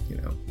 you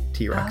know,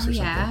 T-Rex or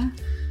something.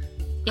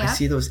 Yeah. I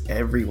see those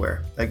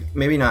everywhere. Like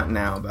maybe not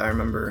now, but I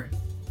remember.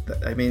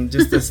 I mean,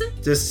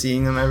 just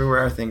seeing them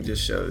everywhere, I think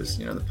just shows,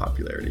 you know, the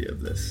popularity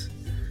of this.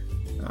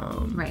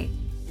 Right.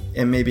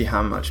 And maybe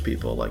how much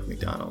people like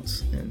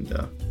McDonald's, and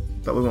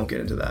but we won't get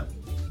into that.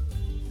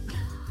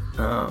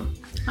 To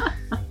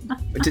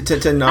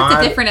nod,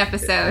 that's a different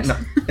episode.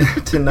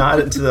 To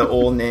nod into the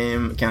old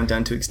name,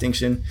 Countdown to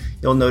Extinction,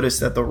 you'll notice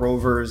that the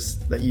rovers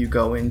that you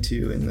go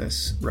into in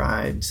this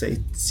ride say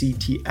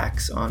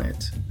CTX on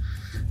it,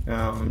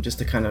 just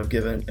to kind of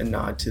give a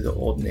nod to the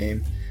old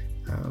name.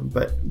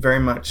 But very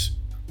much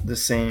the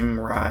same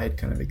ride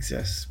kind of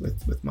exists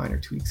with minor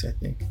tweaks, I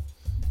think.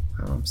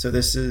 So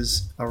this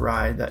is a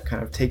ride that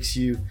kind of takes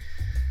you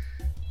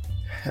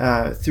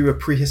through a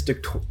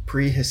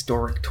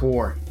prehistoric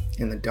tour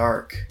in the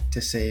dark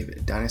to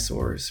save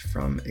dinosaurs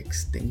from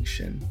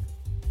extinction.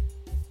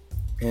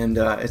 And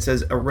it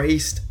says, a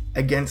race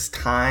against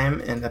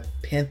time, and a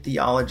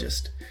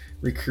pantheologist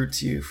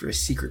recruits you for a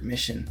secret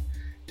mission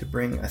to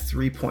bring a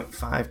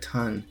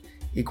 3.5-ton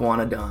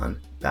iguanodon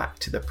back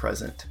to the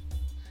present.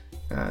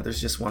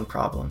 There's just one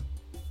problem.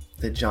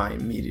 The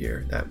giant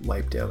meteor that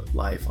wiped out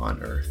life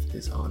on Earth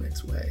is on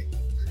its way.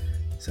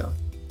 So,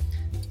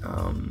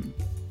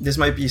 this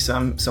might be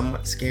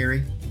somewhat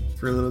scary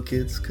for little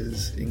kids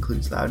because it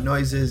includes loud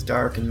noises,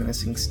 dark and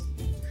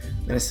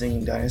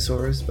menacing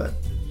dinosaurs. But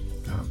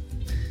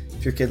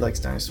if your kid likes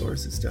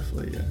dinosaurs, it's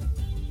definitely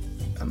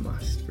a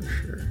must for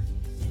sure.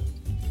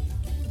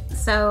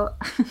 So,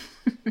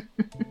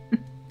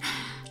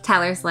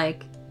 Tyler's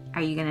like,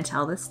 are you going to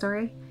tell this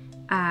story?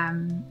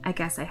 I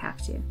guess I have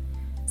to.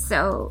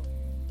 So,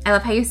 I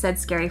love how you said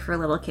scary for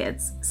little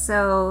kids.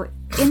 So,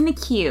 in the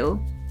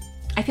queue,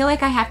 I feel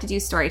like I have to do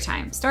story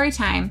time. Story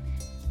time,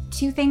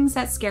 two things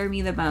that scare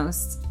me the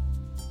most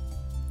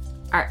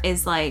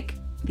is like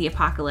the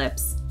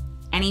apocalypse,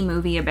 any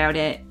movie about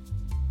it,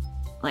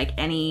 like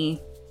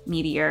any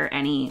meteor,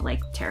 any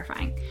like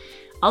terrifying.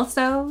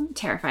 Also,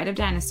 terrified of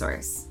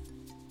dinosaurs.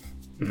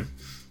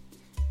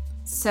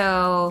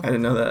 So, I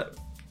didn't know that.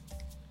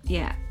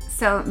 Yeah.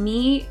 So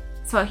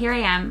here I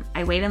am.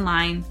 I wait in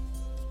line.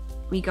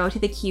 We go to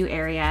the queue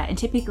area, and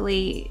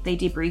typically they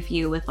debrief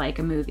you with like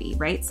a movie,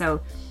 right?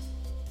 So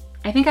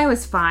I think I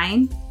was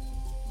fine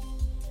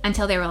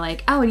until they were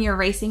like, oh, and you're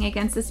racing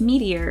against this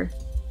meteor.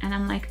 And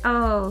I'm like,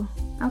 oh,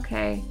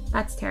 okay,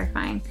 that's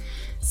terrifying.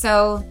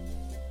 So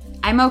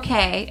I'm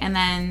okay. And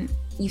then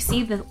you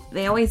see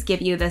they always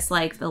give you this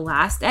like the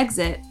last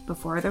exit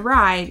before the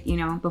ride, you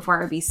know, before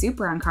it would be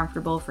super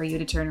uncomfortable for you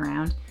to turn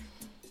around.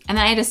 And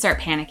then I had to start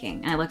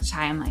panicking. And I looked at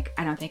Ty, I'm like,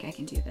 I don't think I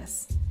can do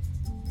this.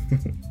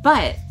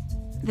 But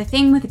the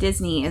thing with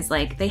Disney is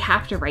like they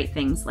have to write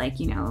things like,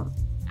 you know,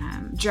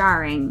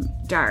 jarring,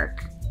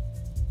 dark.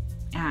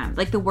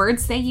 Like the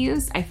words they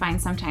use, I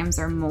find sometimes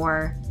are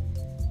more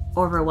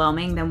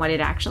overwhelming than what it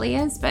actually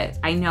is, but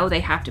I know they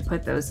have to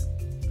put those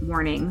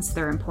warnings.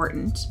 They're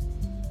important.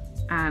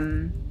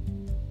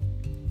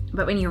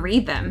 But when you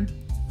read them,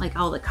 like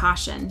all the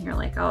caution, you're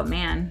like, oh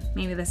man,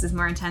 maybe this is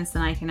more intense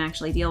than I can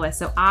actually deal with.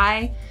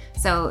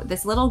 So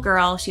this little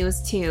girl, she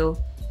was 2,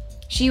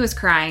 she was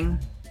crying,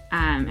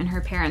 and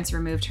her parents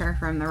removed her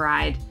from the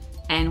ride,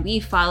 and we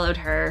followed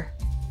her.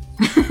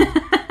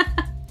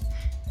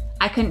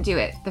 I couldn't do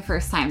it the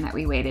first time that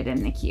we waited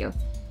in the queue.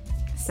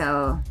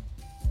 So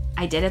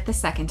I did it the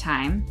second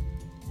time.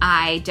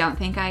 I don't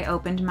think I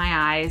opened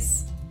my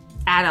eyes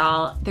at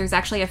all. There's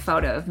actually a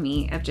photo of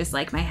me of just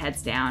like my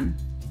head's down.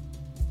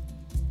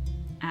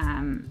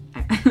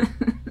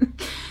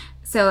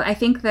 So I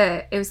think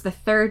it was the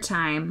third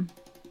time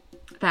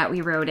that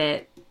we rode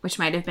it, which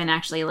might have been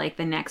actually like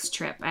the next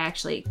trip. I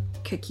actually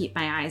could keep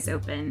my eyes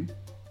open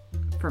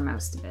for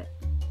most of it.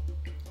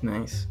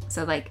 Nice.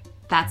 So like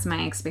that's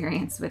my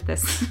experience with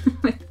this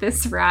with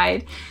this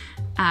ride.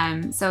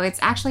 So it's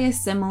actually a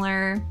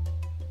similar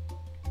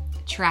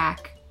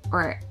track,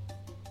 or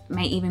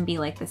might even be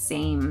like the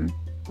same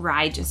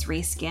ride, just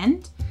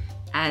reskinned,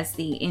 as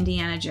the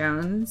Indiana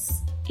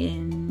Jones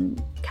in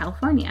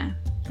California.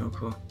 Oh,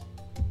 cool.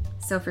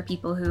 So for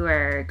people who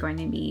are going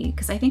to be,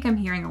 because I think I'm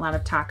hearing a lot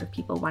of talk of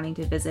people wanting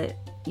to visit,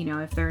 you know,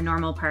 if their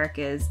normal park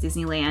is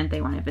Disneyland, they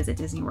want to visit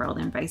Disney World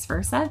and vice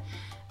versa.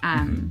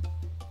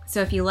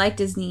 So if you like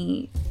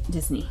Disney,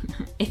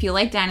 if you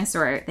like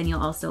dinosaur, then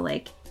you'll also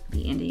like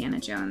the Indiana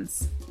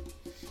Jones.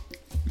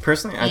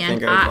 Personally, I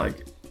think I would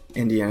like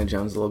Indiana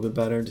Jones a little bit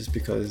better, just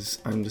because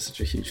I'm just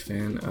such a huge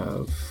fan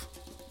of,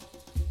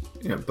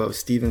 you know, both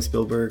Steven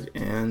Spielberg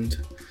and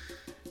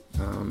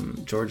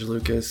George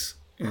Lucas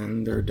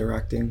and their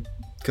directing,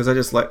 because I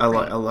just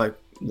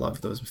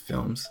love those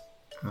films.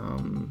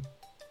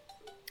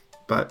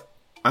 But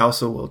I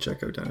also will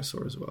check out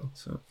Dinosaur as well.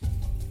 So.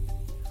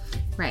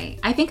 Right.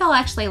 I think I'll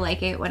actually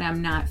like it when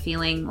I'm not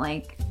feeling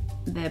like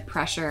the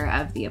pressure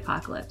of the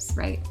apocalypse,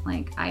 right?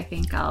 Like I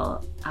think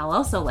I'll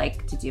also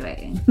like to do it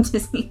in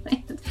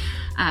Disneyland.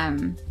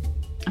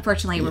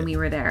 Unfortunately, when we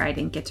were there, I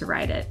didn't get to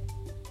ride it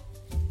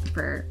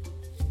for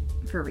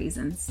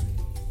reasons.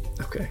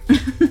 Okay.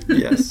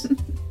 Yes.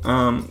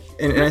 And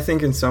I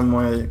think in some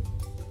way,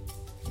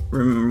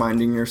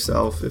 reminding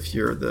yourself, if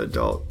you're the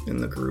adult in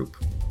the group,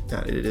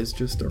 that it is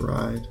just a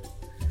ride.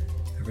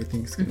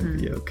 Everything's gonna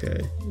be okay.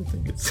 I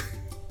think it's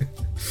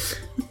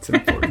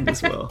important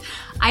as well.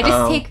 I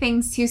just take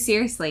things too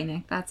seriously,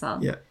 Nick. That's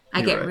all. Yeah.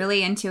 I get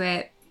really into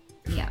it.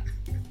 Yeah.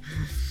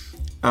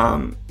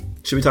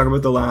 Should we talk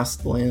about The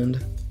Last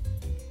Land?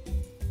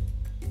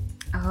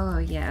 Oh,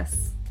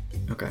 yes.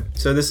 Okay.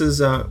 So this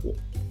is our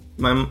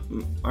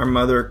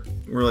mother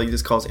really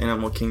just calls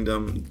Animal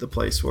Kingdom the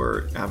place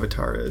where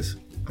Avatar is.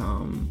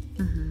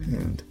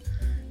 And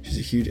she's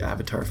a huge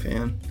Avatar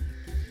fan.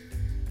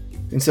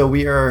 And so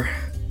we are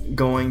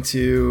going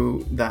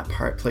to that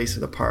place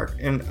of the park.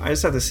 And I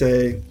just have to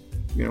say,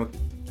 you know,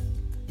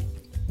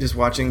 just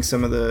watching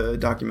some of the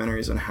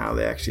documentaries on how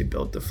they actually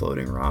built the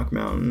floating rock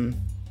mountain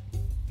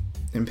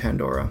in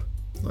Pandora,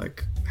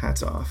 like,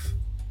 hats off.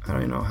 I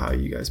don't even know how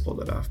you guys pulled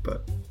that off,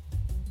 but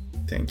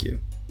thank you.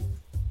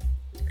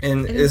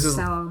 And this is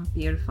so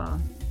beautiful.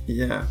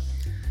 Yeah.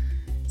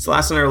 It's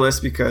last on our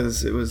list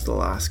because it was the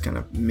last kind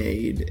of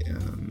made,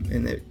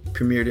 and it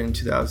premiered in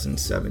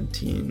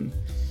 2017.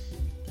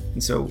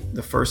 And so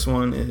the first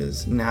one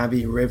is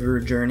Na'vi River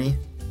Journey.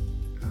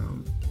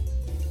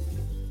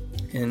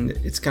 And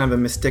it's kind of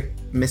a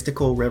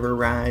mystical river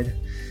ride.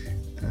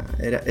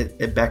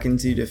 It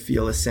beckons you to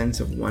feel a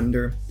sense of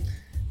wonder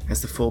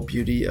as the full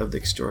beauty of the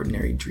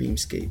extraordinary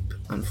dreamscape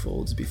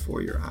unfolds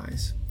before your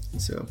eyes.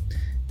 And so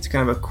it's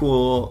kind of a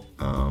cool,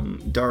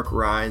 dark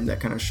ride that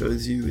kind of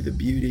shows you the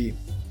beauty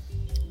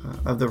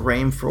of the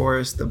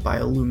rainforest, the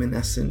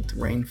bioluminescent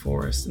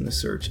rainforest, in the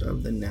search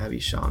of the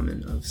Na'vi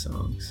shaman of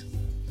songs.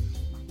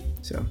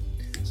 So,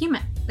 can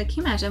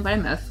you imagine what a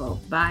mouthful?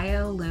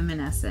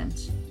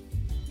 Bioluminescent.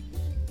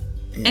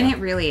 yeah. And it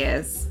really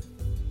is.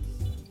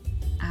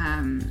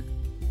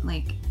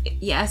 Like,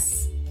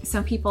 yes,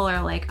 some people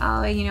are like,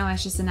 oh, you know,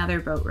 it's just another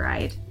boat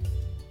ride.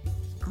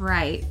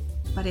 Right.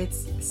 But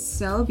it's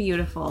so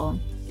beautiful.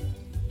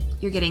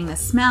 You're getting the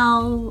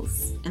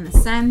smells and the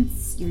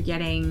scents. You're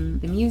getting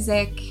the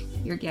music.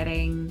 You're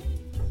getting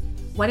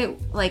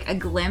a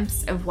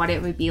glimpse of what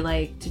it would be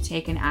like to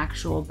take an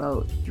actual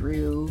boat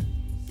through,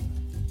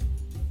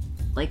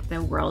 like,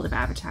 the world of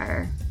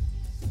Avatar.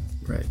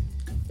 Right.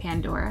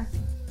 Pandora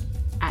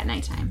at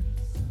nighttime.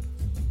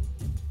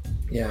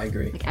 Yeah, I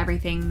agree. Like,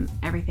 everything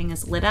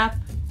is lit up.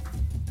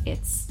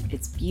 It's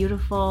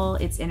beautiful.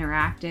 It's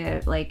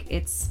interactive. Like,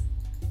 it's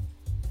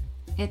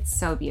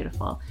so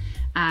beautiful.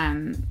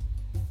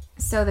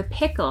 So the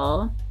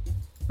pickle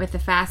with the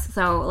fast,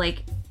 so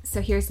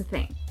here's the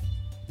thing,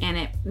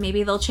 and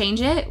maybe they'll change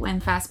it when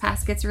Fast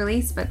Pass gets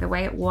released, but the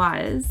way it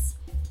was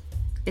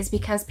is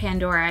because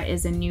Pandora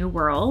is a new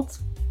world.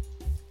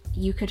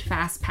 You could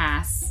Fast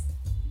Pass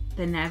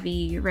the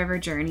Na'vi River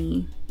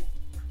Journey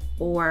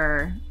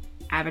or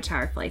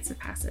Avatar Flights of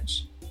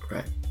Passage.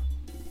 Right.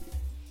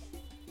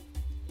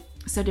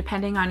 So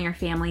depending on your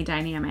family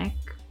dynamic,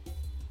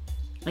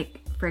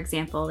 like for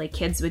example, like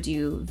kids would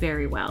do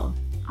very well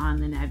on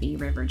the Na'vi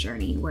River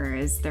Journey,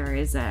 whereas there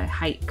is a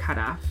height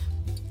cutoff,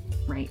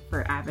 right,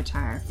 for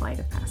Avatar Flight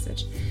of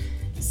Passage.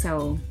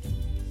 So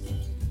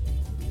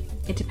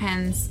it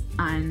depends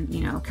on,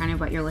 you know, kind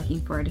of what you're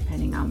looking for,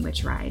 depending on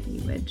which ride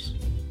you would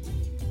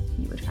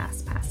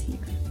fast pass here.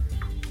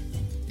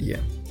 Yeah,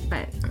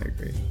 but I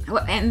agree.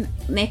 And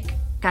Nick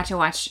got to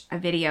watch a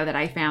video that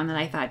I found that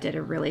I thought did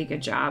a really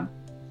good job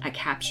at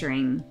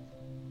capturing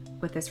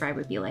what this ride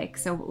would be like.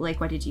 So,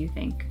 like, what did you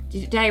think?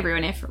 Did I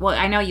ruin it? Well,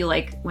 I know you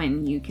like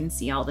when you can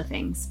see all the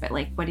things, but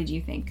like, what did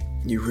you think?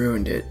 You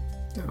ruined it.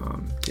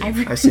 Yeah,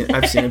 I've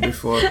seen it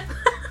before.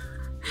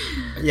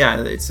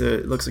 Yeah,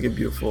 it looks like a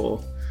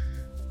beautiful.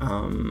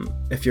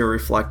 If you're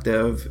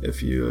reflective,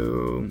 if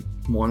you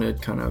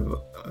wanted kind of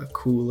a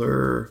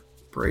cooler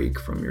break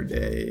from your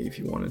day, if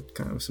you wanted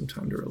kind of some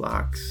time to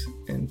relax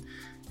and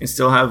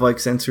still have like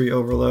sensory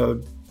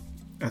overload,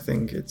 I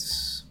think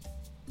it's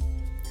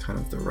kind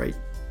of the right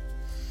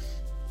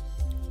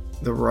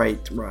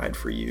ride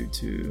for you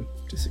to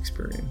just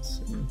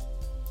experience. And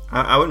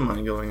I wouldn't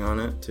mind going on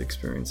it, to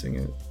experiencing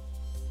it.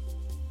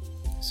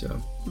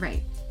 So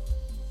right,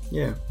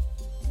 yeah.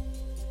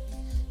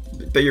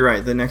 But you're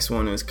right. The next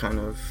one is kind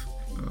of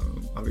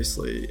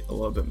obviously a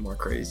little bit more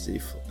crazy.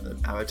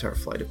 Avatar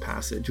Flight of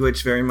Passage,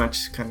 which very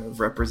much kind of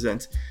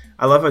represents.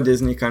 I love how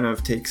Disney kind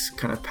of takes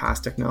kind of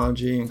past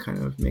technology and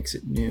kind of makes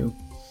it new.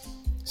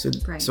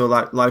 So a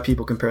lot of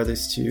people compare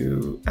this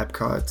to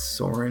Epcot's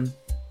Soarin'.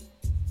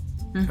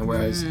 Mm-hmm.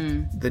 Whereas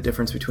the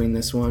difference between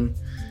this one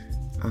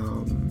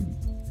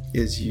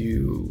is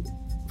you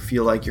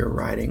feel like you're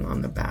riding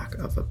on the back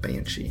of a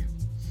Banshee.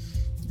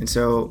 And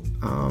so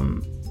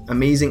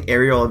amazing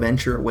aerial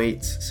adventure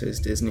awaits, says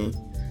Disney.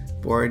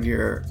 Board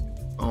your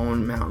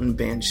own mountain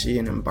Banshee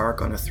and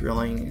embark on a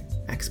thrilling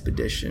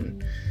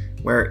expedition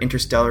where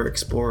interstellar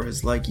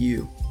explorers like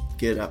you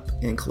get up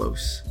and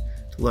close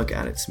to look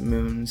at its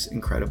moon's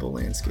incredible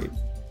landscape.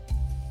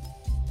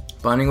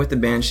 Bonding with the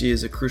Banshee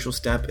is a crucial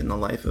step in the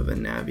life of a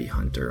Na'vi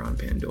hunter on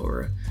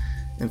Pandora,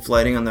 and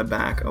flighting on the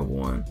back of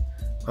one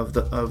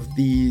of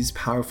these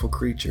powerful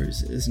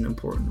creatures is an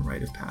important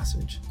rite of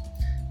passage.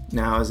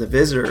 Now, as a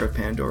visitor of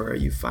Pandora,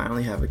 you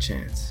finally have a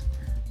chance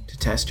to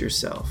test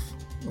yourself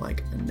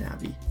like a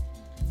Na'vi.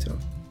 So,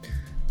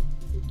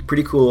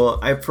 pretty cool.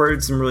 I've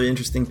heard some really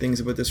interesting things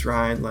about this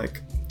ride.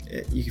 Like,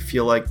 you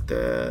feel like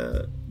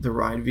the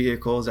ride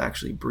vehicle is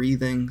actually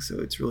breathing, so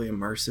it's really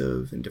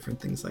immersive and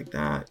different things like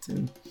that.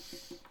 And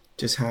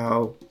just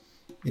how,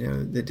 you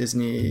know, the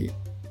Disney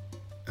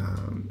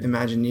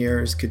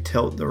Imagineers could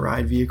tilt the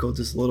ride vehicle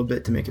just a little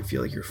bit to make it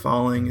feel like you're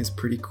falling is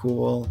pretty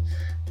cool.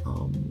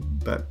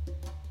 But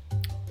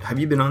have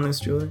you been on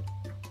this, Julie?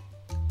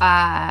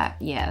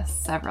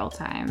 Yes, several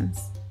times.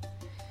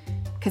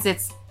 Because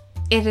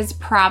it is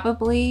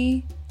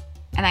probably,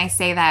 and I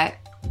say that,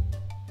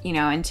 you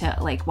know, until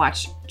like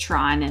watch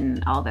Tron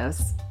and all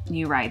those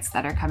new rides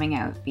that are coming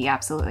out be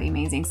absolutely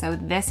amazing. So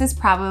this is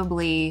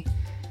probably,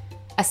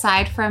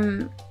 aside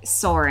from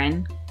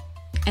Soarin',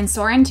 and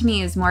Soarin' to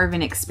me is more of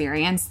an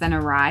experience than a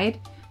ride,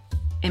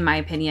 in my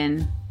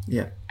opinion.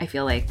 Yeah. I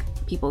feel like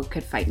people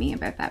could fight me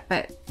about that,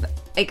 but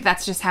like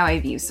that's just how I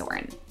view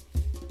Soarin'.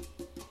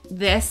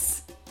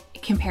 This,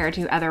 compared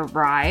to other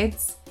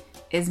rides,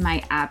 is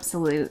my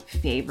absolute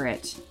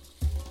favorite.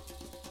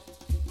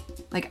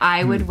 Like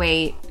I would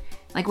wait,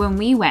 like when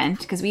we went,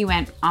 because we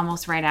went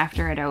almost right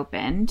after it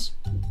opened,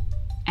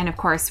 and of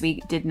course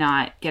we did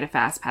not get a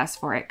fast pass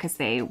for it because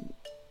they,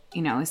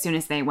 you know, as soon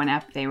as they went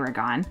up, they were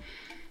gone.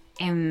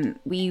 And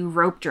we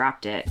rope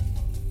dropped it.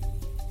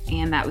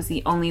 And that was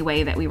the only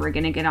way that we were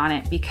going to get on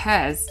it,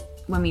 because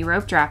when we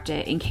rope dropped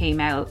it and came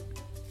out,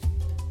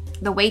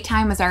 the wait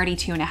time was already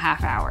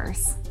 2.5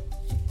 hours.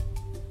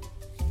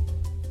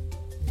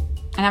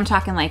 And I'm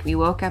talking like we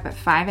woke up at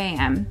 5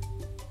 a.m.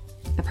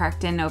 The park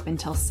didn't open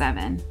till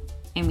 7.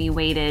 And we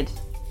waited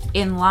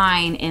in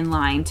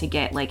line to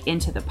get like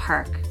into the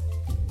park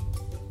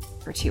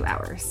for 2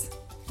 hours.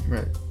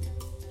 Right.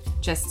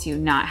 Just to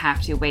not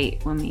have to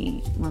wait when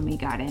we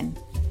got in.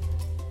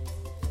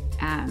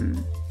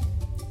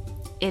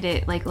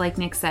 It like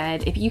Nick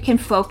said, if you can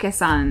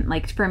focus on,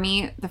 like for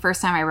me, the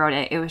first time I rode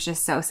it, it was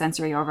just so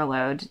sensory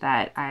overload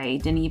that I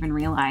didn't even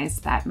realize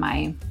that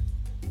my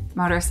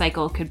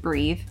motorcycle could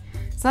breathe.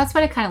 So that's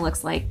what it kind of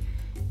looks like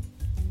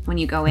when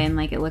you go in.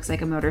 Like it looks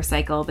like a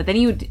motorcycle, but then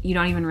you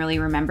don't even really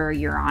remember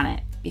you're on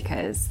it,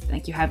 because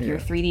like you have your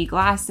 3D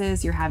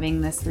glasses, you're having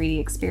this 3D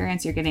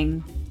experience, you're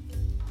getting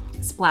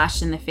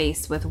splashed in the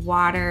face with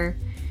water,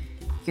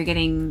 you're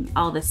getting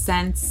all the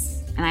scents.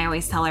 And I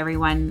always tell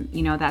everyone,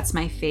 you know, that's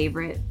my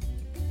favorite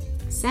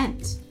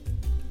scent,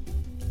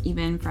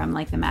 even from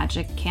like the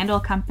Magic Candle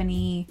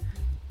Company.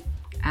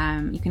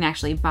 You can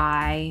actually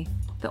buy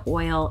the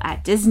oil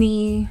at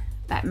Disney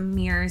that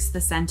mirrors the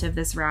scent of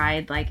this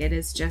ride. Like it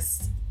is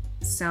just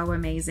so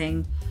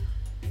amazing.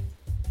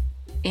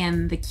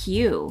 in the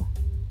queue.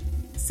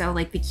 So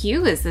like the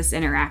queue is this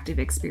interactive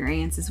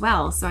experience as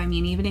well. So I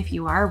mean, even if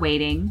you are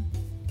waiting,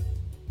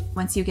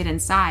 once you get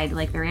inside,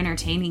 like they're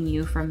entertaining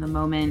you from the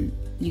moment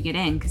you get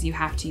in, because you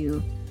have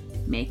to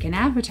make an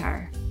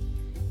avatar,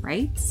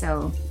 right?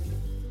 So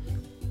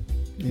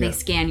they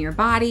scan your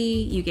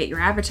body, you get your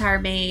avatar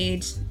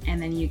made,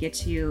 and then you get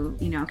to,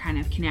 you know, kind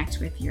of connect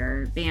with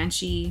your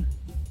Banshee,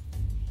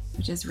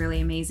 which is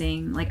really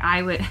amazing. Like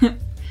I would,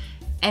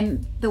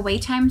 and the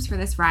wait times for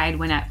this ride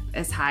went up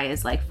as high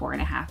as like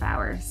 4.5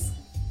 hours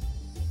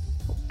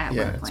at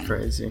one point. It's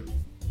crazy.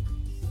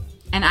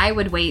 And I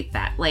would wait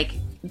that, like,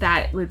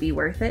 that would be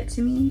worth it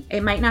to me.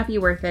 It might not be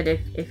worth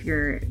it if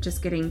you're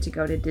just getting to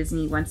go to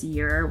Disney once a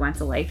year or once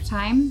a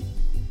lifetime.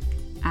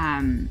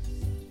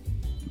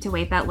 To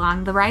wait that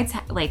long. The rides,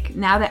 like,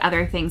 now that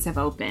other things have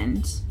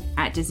opened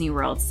at Disney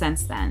World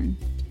since then,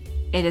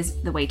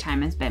 the wait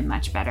time has been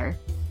much better.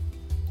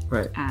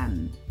 Right.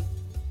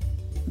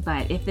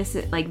 But if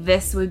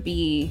this would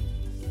be,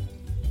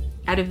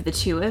 out of the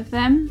two of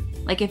them,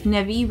 like if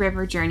Na'vi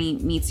River Journey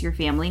meets your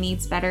family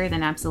needs better,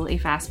 then absolutely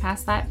fast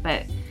pass that.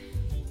 But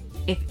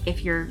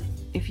if your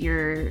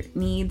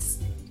needs,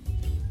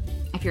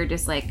 if you're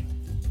just like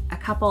a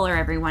couple or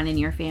everyone in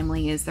your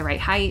family is the right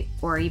height,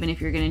 or even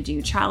if you're going to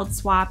do child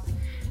swap,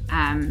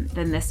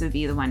 then this would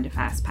be the one to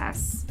fast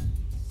pass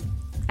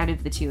out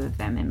of the two of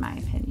them, in my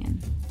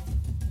opinion.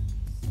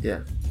 Yeah,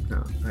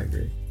 no, I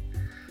agree.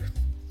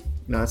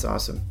 No, that's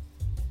awesome.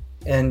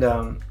 And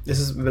this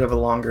is a bit of a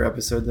longer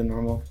episode than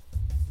normal,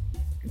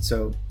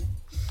 so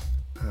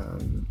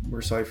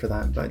we're sorry for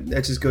that, but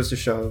that just goes to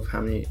show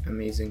how many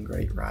amazing,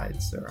 great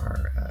rides there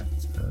are at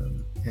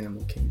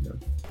Animal Kingdom.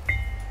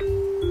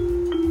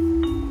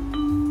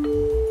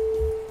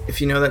 If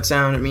you know that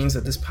sound, it means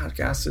that this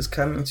podcast is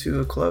coming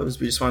to a close.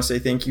 We just want to say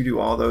thank you to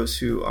all those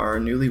who are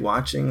newly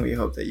watching. We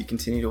hope that you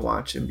continue to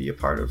watch and be a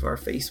part of our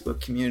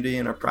Facebook community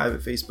and our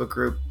private Facebook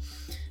group.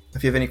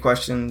 If you have any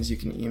questions, you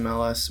can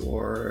email us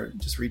or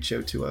just reach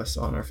out to us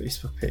on our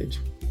Facebook page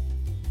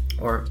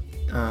or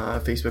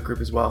Facebook group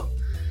as well.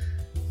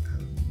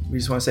 We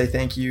just want to say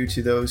thank you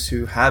to those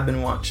who have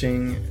been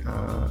watching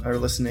or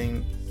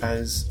listening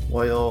as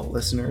loyal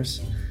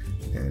listeners.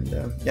 And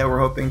we're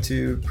hoping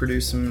to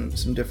produce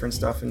some different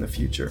stuff in the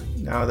future.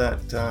 Now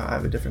that I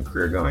have a different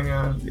career going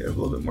on, we have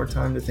a little bit more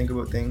time to think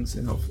about things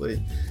and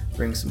hopefully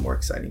bring some more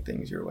exciting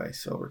things your way.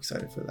 So we're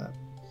excited for that.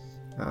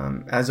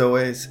 As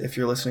always, if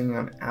you're listening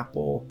on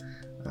Apple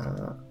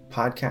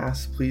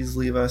Podcasts, please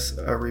leave us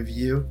a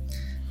review.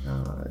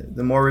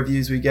 The more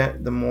reviews we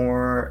get, the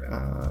more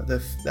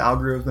the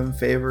algorithm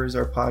favors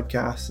our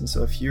podcast. And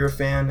so if you're a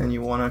fan and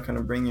you want to kind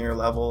of bring your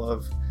level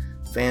of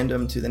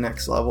fandom to the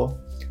next level,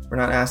 we're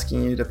not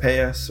asking you to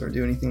pay us or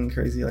do anything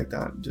crazy like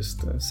that.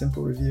 Just a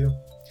simple review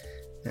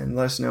and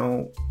let us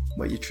know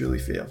what you truly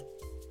feel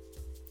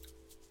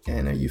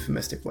in a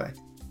euphemistic way.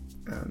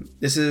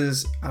 This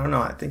is, I don't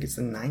know, I think it's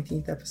the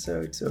 19th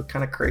episode, so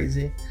kind of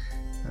crazy.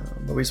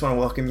 But we just want to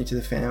welcome you to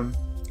the fam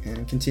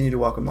and continue to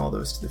welcome all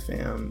those to the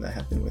fam that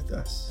have been with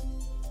us.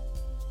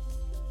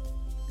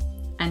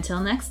 Until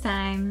next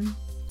time.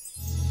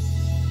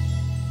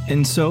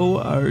 And so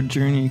our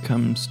journey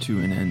comes to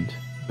an end,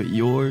 but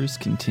yours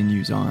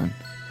continues on.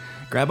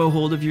 Grab a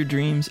hold of your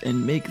dreams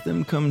and make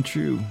them come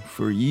true,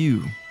 for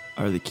you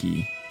are the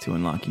key to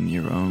unlocking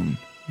your own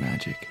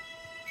magic.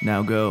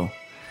 Now go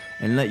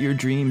and let your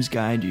dreams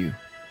guide you.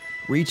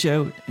 Reach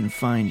out and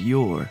find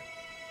your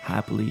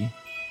happily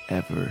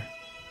ever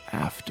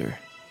after.